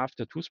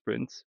after 2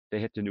 sprints, they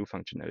had the new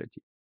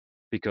functionality,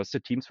 because the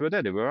teams were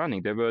there, they were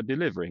running, they were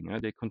delivering.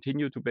 They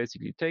continued to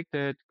basically take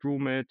that,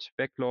 groom it,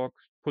 backlog,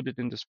 put it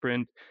in the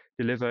sprint,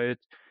 deliver it.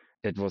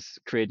 That was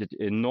created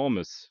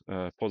enormous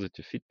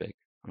positive feedback.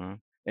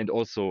 And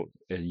also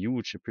a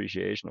huge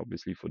appreciation,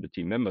 obviously, for the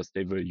team members.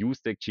 They were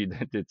used actually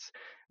that it's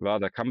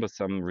rather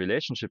cumbersome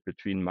relationship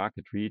between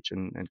market reach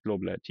and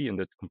global IT, and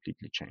that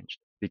completely changed.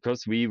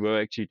 Because we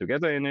were actually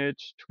together in it,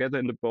 together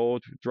in the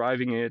boat,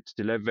 driving it,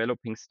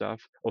 developing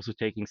stuff, also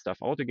taking stuff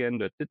out again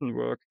that didn't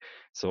work.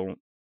 So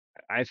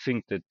I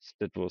think that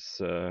was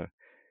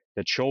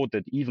that showed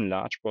that even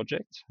large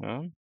projects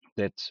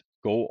that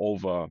go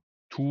over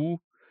 2-3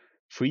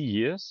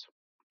 years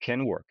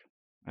can work.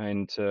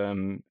 And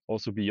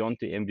also beyond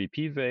the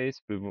MVP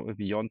phase,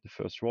 beyond the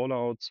first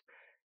rollouts,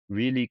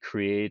 really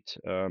create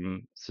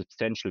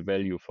substantial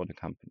value for the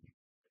company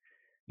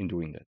in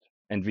doing that.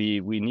 And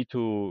we need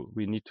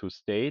to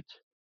state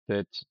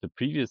that the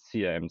previous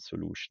CRM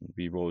solution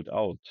we rolled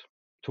out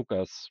took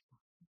us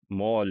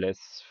more or less,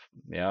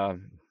 yeah,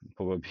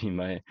 probably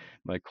my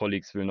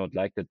colleagues will not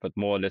like that, but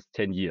more or less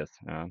 10 years.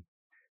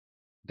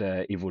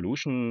 The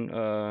evolution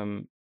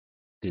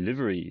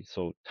delivery,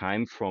 so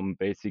time from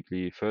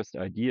basically first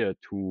idea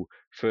to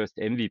first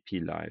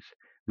MVP live,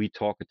 we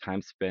talk a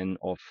time span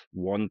of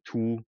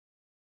 1-2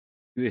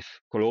 with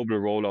global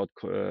rollout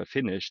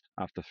finished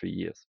after 3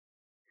 years.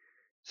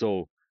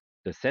 So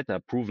the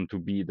setup proven to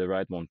be the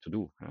right one to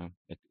do.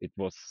 It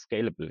was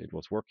scalable, it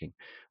was working.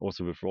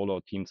 Also with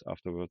rollout teams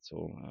afterwards,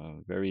 so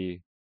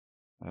very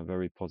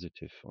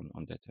positive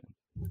on that end.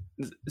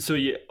 So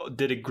you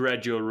did a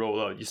gradual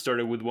rollout. You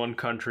started with one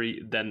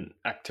country, then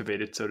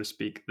activated, so to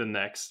speak, the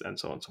next, and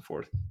so on and so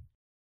forth.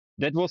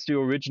 That was the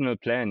original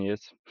plan,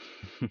 yes.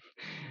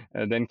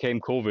 Then came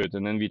COVID,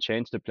 and then we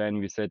changed the plan.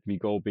 We said we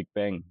go big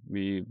bang.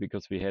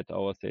 Because we had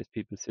our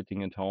salespeople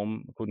sitting at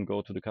home, couldn't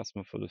go to the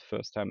customer for the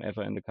first time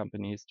ever in the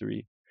company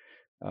history,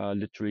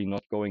 literally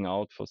not going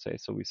out for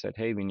sales. So we said,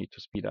 hey, we need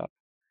to speed up.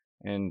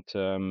 And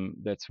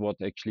that's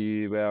what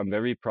actually where I'm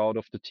very proud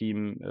of the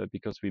team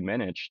because we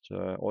managed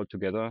all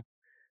together.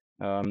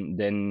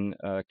 Then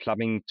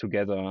clubbing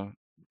together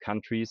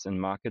countries and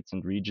markets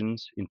and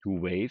regions into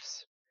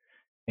waves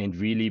and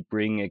really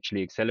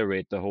actually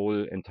accelerate the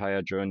whole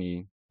entire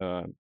journey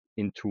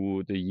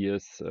into the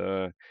years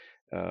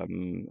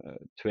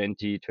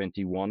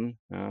 2021.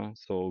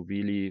 So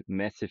really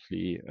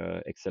massively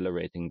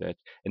accelerating that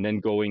and then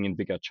going in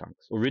bigger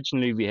chunks.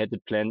 Originally, we had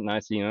it planned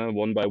nicely,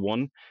 one by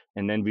one,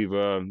 and then we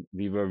were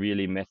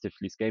really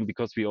massively scaling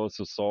because we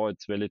also saw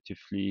it's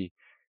relatively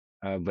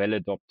well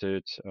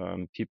adopted.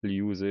 People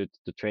use it.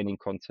 The training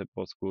concept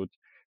was good.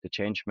 The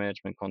change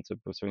management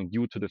concept was strong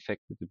due to the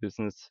fact that the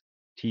business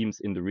teams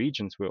in the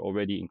regions were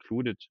already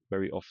included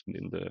very often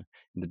in the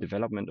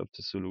development of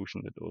the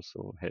solution. That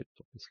also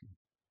helped, obviously.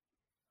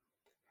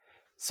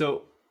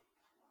 So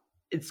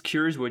it's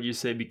curious what you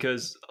say,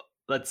 because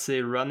let's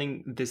say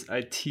running this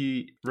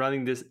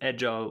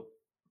agile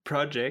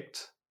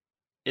project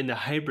in a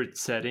hybrid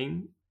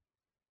setting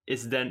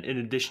is then an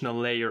additional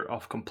layer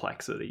of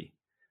complexity.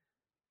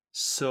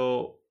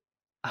 So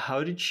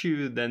how did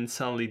you then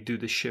suddenly do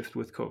the shift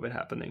with COVID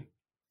happening?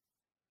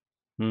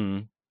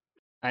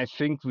 I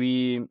think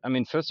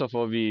first of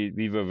all,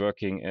 we were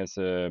working as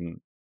a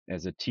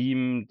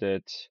team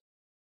that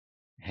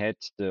had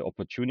the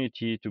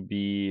opportunity to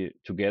be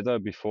together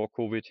before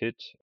COVID hit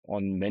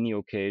on many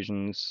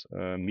occasions,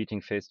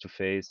 meeting face to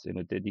face in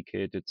a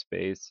dedicated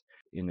space,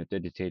 in a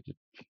dedicated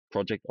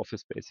project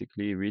office,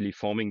 basically, really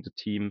forming the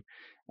team,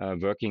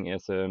 working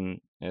as a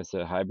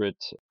hybrid,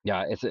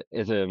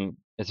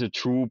 as a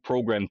true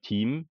program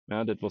team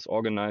that was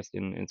organized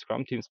in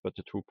Scrum teams, but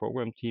a true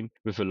program team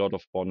with a lot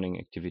of bonding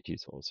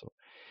activities also.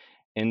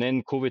 And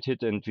then COVID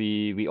hit, and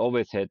we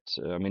always had,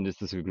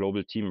 this is a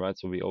global team, right?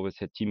 So we always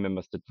had team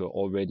members that were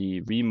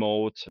already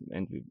remote,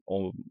 and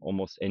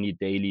almost any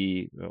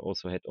daily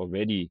also had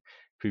already,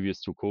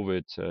 previous to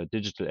COVID,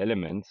 digital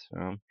elements.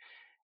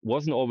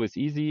 Wasn't always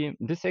easy.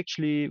 This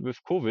actually, with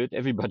COVID,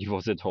 everybody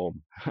was at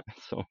home.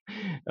 So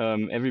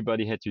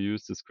everybody had to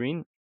use the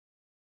screen.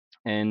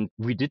 And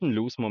we didn't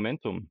lose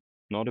momentum,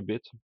 not a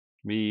bit.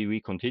 We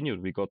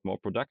continued. We got more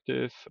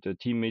productive. The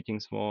team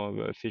meetings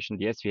were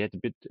efficient. Yes, we had a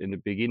bit in the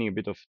beginning, a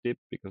bit of dip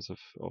because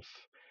of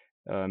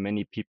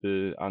many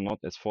people are not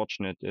as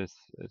fortunate as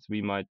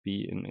we might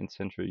be in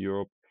Central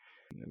Europe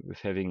with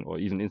having, or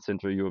even in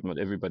Central Europe, not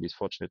everybody's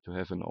fortunate to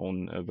have an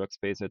own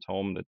workspace at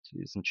home that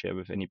isn't shared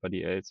with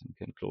anybody else and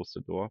can close the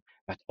door.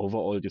 But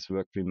overall, this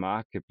worked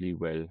remarkably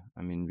well.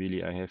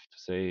 Really, I have to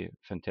say,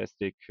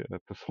 fantastic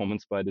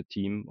performance by the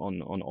team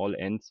on all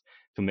ends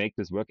to make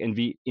this work. And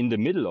we, in the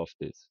middle of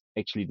this,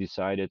 actually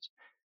decided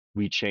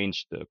we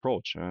changed the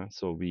approach.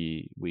 So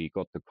we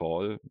got the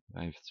call.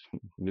 I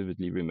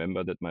vividly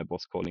remember that my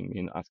boss calling me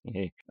and asking,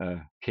 "Hey,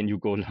 can you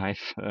go live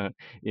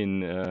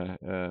in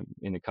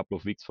a couple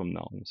of weeks from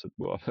now?" I said,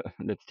 "Well,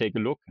 let's take a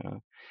look."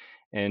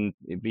 And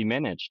we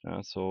managed.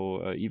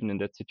 So even in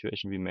that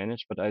situation, we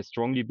managed. But I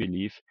strongly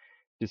believe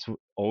this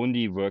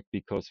only worked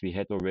because we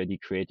had already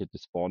created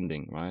this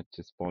bonding, right?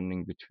 This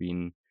bonding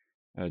between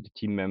the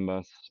team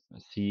members,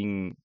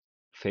 seeing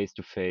face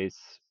to face,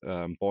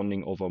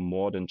 bonding over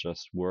more than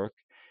just work.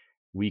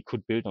 We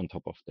could build on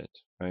top of that,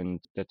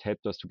 and that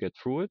helped us to get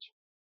through it,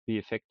 be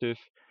effective,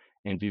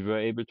 and we were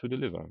able to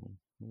deliver.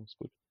 It was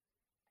good.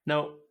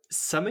 Now,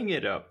 summing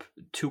it up,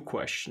 2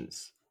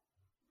 questions.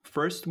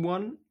 First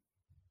one,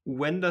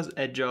 when does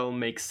Agile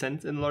make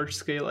sense in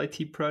large-scale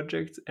IT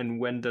projects, and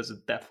when does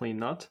it definitely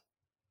not?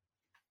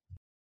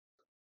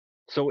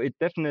 So it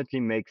definitely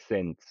makes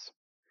sense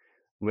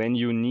when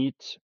you need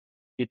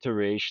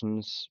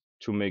iterations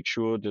to make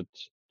sure that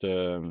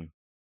the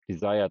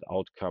desired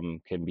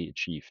outcome can be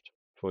achieved.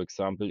 For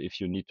example,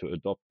 if you need to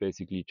adopt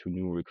basically to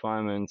new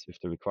requirements, if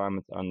the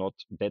requirements are not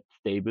that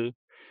stable,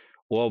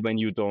 or when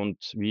you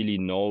don't really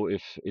know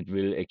if it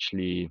will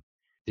actually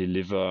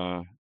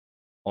deliver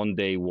on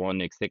day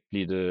one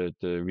exactly the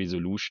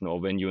resolution, or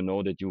when you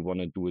know that you want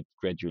to do it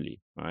gradually,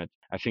 right?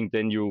 I think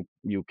then you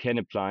can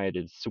apply it.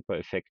 It's super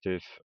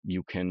effective.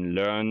 You can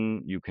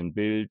learn, you can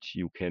build,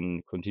 you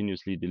can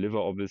continuously deliver,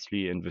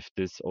 obviously, and with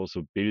this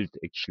also build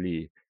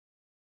actually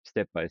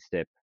step by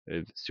step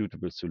a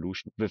suitable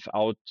solution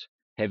without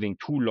having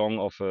too long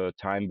of a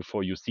time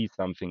before you see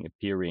something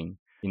appearing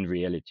in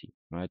reality,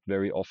 right?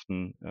 Very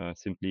often,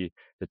 simply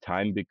the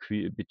time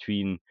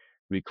between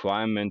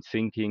requirement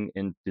thinking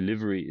and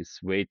delivery is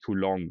way too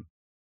long.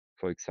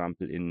 For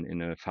example,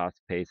 in a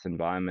fast-paced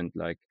environment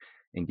like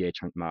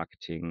engagement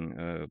marketing,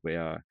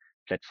 where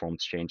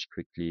platforms change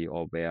quickly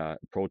or where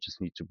approaches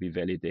need to be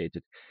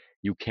validated,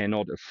 you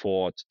cannot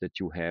afford that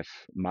you have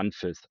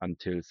months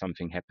until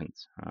something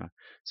happens.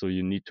 So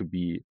you need to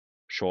be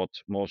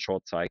more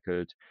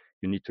short-cycled.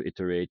 You need to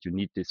iterate. You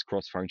need these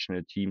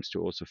cross-functional teams to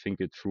also think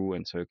it through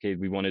and say, okay,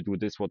 we want to do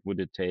this. What would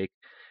it take?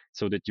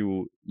 So that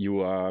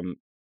you are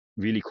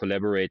really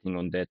collaborating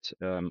on that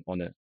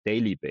on a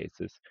daily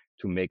basis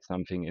to make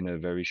something in a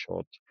very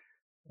short,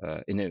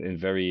 in a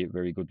very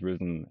very good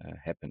rhythm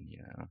happen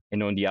here.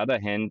 And on the other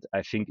hand,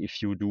 I think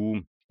if you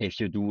do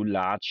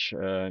large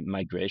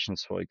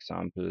migrations, for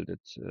example,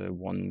 that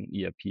one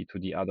ERP to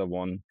the other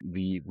one,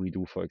 we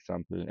do, for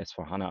example,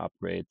 S4HANA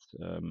upgrades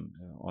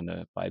on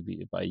a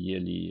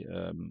bi-yearly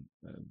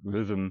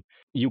rhythm.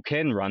 You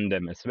can run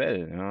them as well.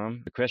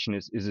 The question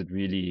is it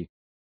really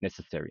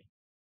necessary?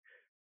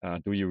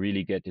 Do you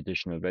really get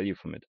additional value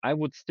from it? I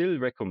would still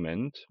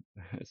recommend,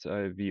 as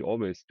we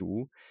always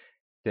do,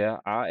 there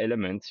are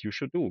elements you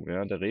should do.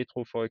 Yeah? The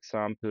retro, for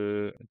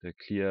example, the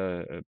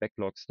clear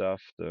backlog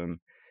stuff,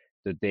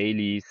 the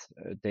dailies,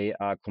 they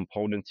are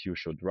components you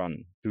should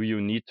run. Do you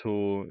need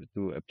to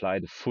apply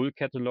the full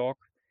catalog?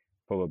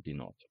 Probably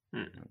not.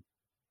 Hmm.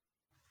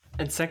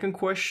 And second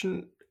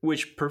question,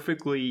 which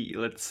perfectly,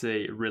 let's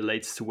say,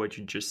 relates to what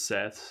you just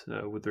said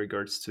with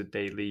regards to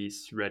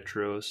dailies,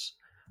 retros.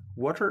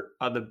 What are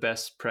other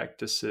best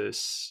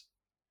practices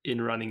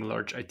in running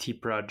large IT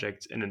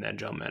projects in an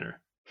agile manner?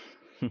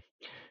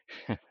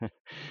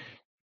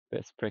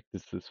 Best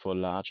practices for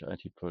large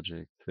IT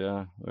projects.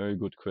 Yeah, very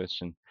good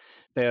question.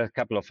 There are a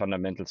couple of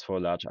fundamentals for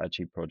large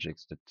IT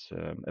projects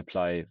that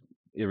apply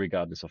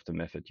irregardless of the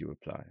method you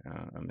apply.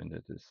 I mean,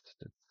 that's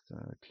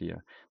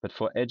clear. But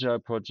for agile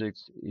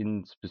projects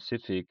in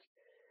specific,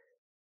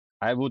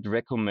 I would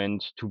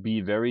recommend to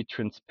be very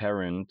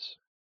transparent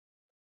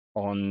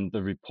on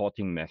the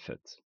reporting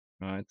methods,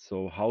 right?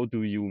 So how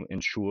do you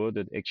ensure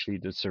that actually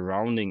the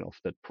surrounding of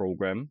that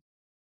program,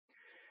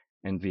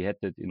 and we had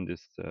that in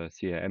this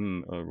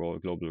CRM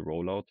global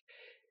rollout,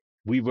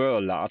 we were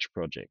a large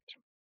project,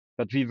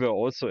 but we were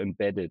also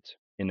embedded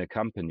in a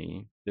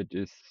company that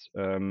is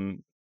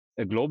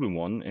a global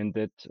one, and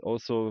that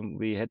also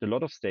we had a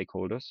lot of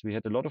stakeholders. We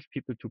had a lot of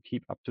people to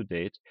keep up to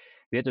date.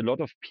 We had a lot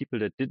of people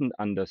that didn't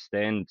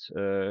understand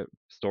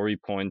story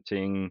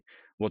pointing.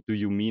 What do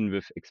you mean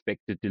with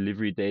expected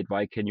delivery date?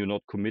 Why can you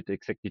not commit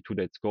exactly to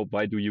that scope?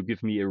 Why do you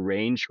give me a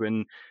range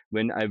when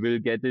I will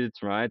get it,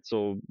 right?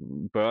 So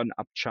burn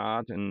up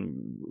chart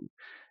and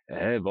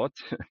what?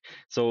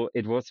 So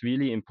it was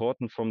really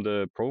important from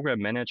the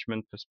program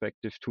management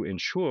perspective to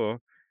ensure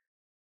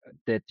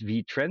that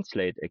we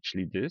translate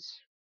actually this,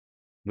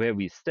 where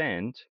we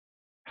stand,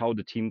 how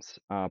the teams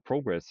are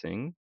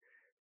progressing,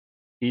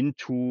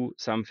 into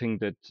something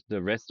that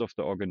the rest of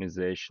the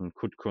organization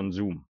could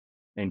consume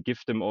and give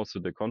them also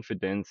the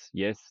confidence,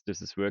 yes,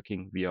 this is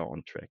working, we are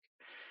on track.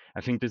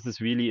 I think this is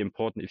really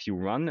important. If you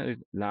run a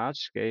large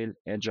scale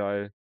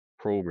agile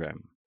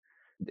program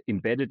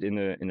embedded in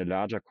a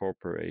larger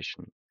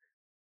corporation,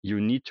 you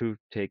need to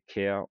take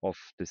care of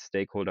the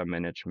stakeholder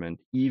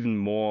management even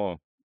more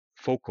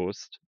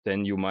focused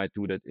than you might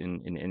do that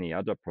in any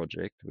other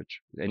project, which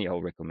anyhow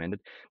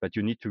recommended. But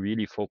you need to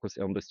really focus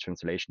on this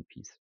translation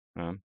piece.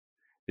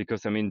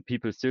 Because I mean,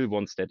 people still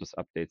want status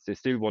updates. They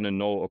still want to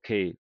know,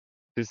 okay,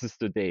 this is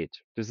the date.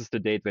 This is the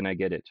date when I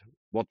get it.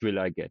 What will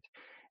I get?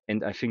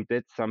 And I think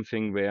that's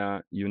something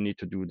where you need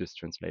to do this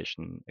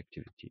translation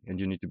activity and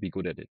you need to be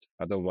good at it.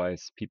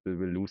 Otherwise, people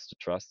will lose the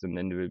trust and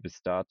then they will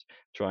start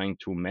trying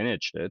to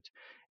manage it.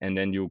 And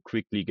then you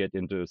quickly get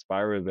into a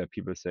spiral where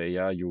people say,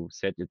 yeah, you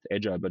said it's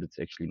agile, but it's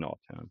actually not.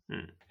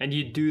 And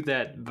you do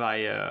that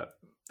via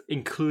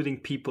including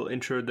people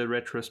into the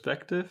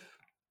retrospective,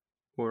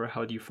 or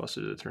how do you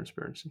foster the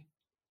transparency?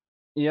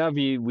 Yeah,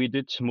 we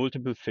did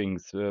multiple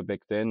things back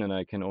then, and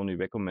I can only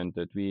recommend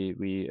that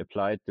we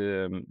applied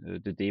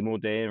the demo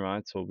day,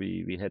 right? So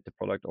we had the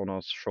product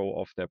owners show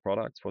off their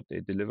products, what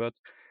they delivered,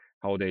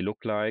 how they look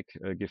like,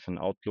 give an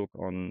outlook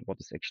on what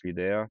is actually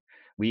there.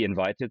 We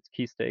invited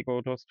key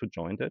stakeholders to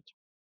join it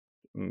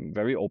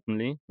very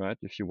openly, right?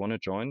 If you want to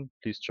join,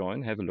 please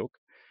join, have a look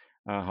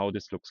how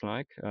this looks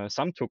like.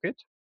 Some took it.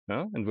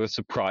 And were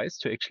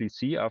surprised to actually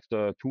see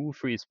after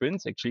 2-3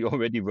 sprints actually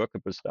already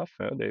workable stuff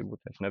they would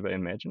have never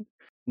imagined.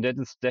 That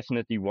is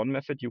definitely one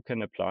method you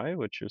can apply,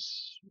 which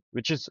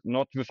is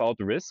not without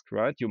risk,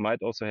 right? You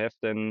might also have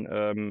then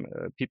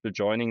people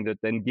joining that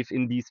then give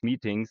in these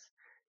meetings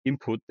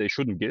input they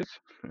shouldn't give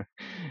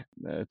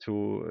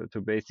to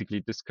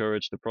basically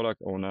discourage the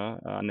product owner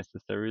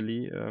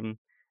unnecessarily.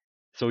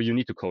 So you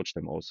need to coach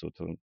them also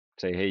to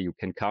say, hey, you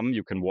can come,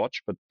 you can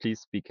watch, but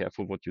please be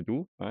careful what you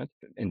do, right?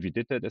 And we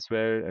did that as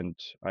well. And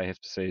I have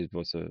to say it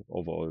was a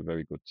overall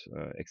very good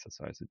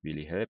exercise. It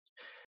really helped.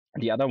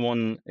 The other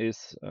one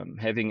is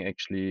having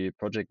actually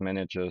project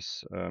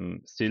managers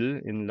still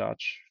in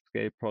large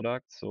scale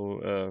products.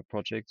 So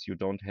projects, you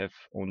don't have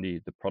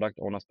only the product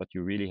owners, but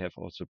you really have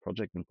also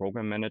project and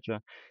program manager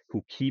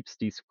who keeps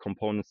these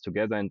components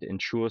together and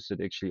ensures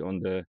that actually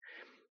on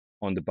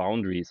the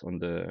boundaries, on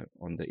the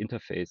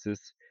interfaces,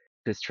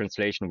 this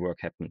translation work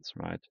happens,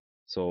 right?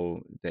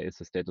 So there is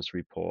a status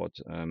report.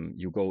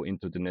 You go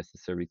into the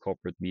necessary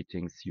corporate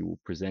meetings. You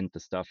present the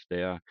stuff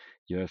there.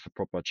 You have a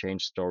proper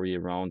change story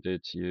around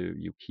it.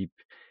 You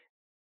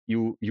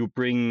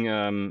bring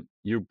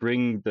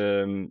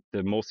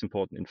the most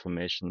important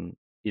information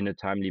in a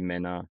timely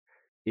manner,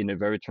 in a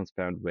very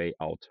transparent way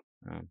out.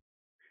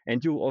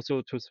 And you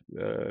also, to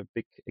a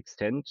big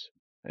extent,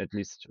 at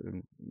least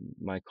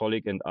my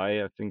colleague and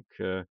I think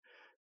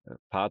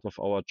part of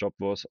our job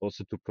was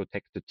also to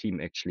protect the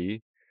team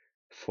actually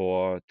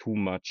for too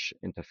much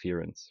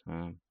interference.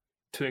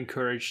 To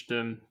encourage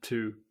them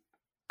to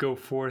go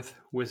forth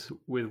with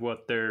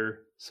what they're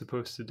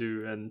supposed to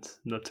do and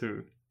not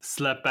to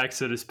slap back,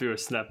 so to speak, or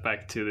snap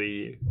back to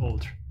the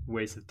old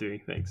ways of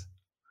doing things.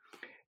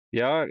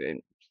 Yeah, and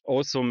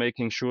also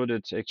making sure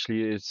that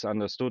actually it's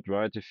understood,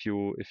 right? If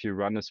you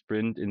run a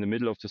sprint, in the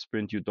middle of the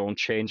sprint, you don't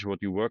change what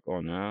you work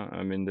on.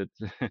 I mean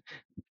that's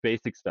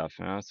basic stuff.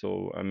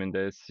 So I mean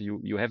there's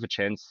you have a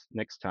chance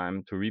next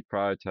time to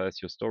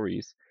reprioritize your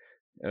stories.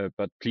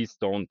 But please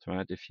don't,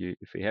 right? If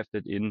we have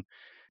that in,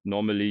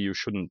 normally you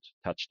shouldn't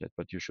touch that,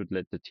 but you should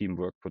let the team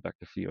work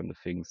productively on the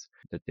things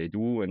that they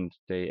do, and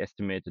they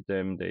estimated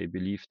them, they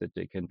believe that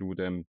they can do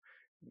them.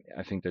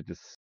 I think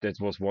that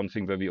was one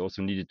thing where we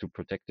also needed to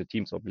protect the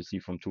teams, obviously,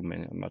 from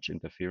much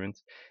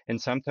interference, and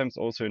sometimes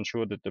also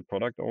ensure that the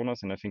product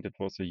owners, and I think that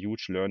was a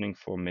huge learning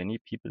for many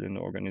people in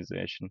the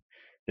organization,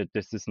 that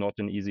this is not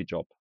an easy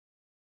job.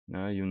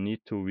 You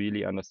need to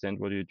really understand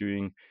what you're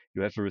doing.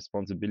 You have a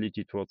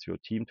responsibility towards your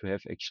team to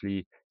have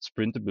actually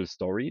sprintable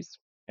stories.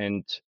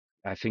 And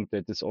I think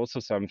that is also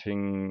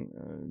something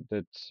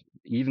that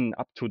even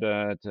up to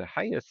the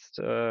highest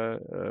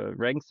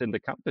ranks in the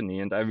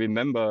company. And I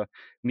remember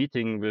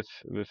meeting with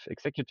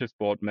executive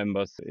board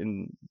members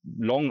in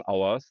long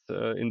hours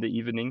in the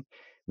evening,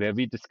 where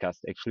we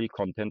discussed actually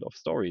content of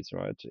stories,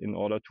 right, in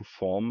order to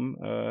form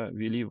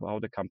really how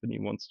the company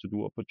wants to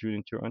do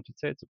opportunity-oriented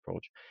sales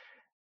approach.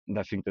 And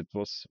I think that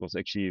was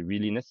actually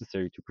really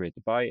necessary to create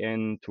the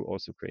buy-in, to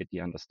also create the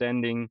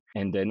understanding,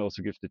 and then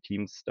also give the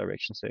teams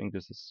direction, saying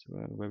this is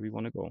where we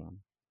want to go.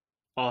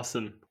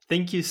 Awesome.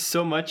 Thank you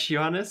so much,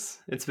 Johannes.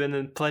 It's been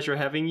a pleasure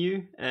having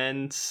you,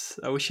 and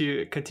I wish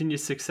you continued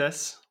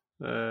success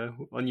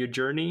on your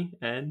journey,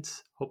 and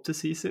hope to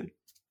see you soon.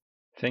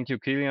 Thank you,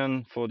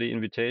 Kilian, for the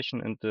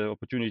invitation and the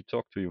opportunity to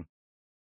talk to you.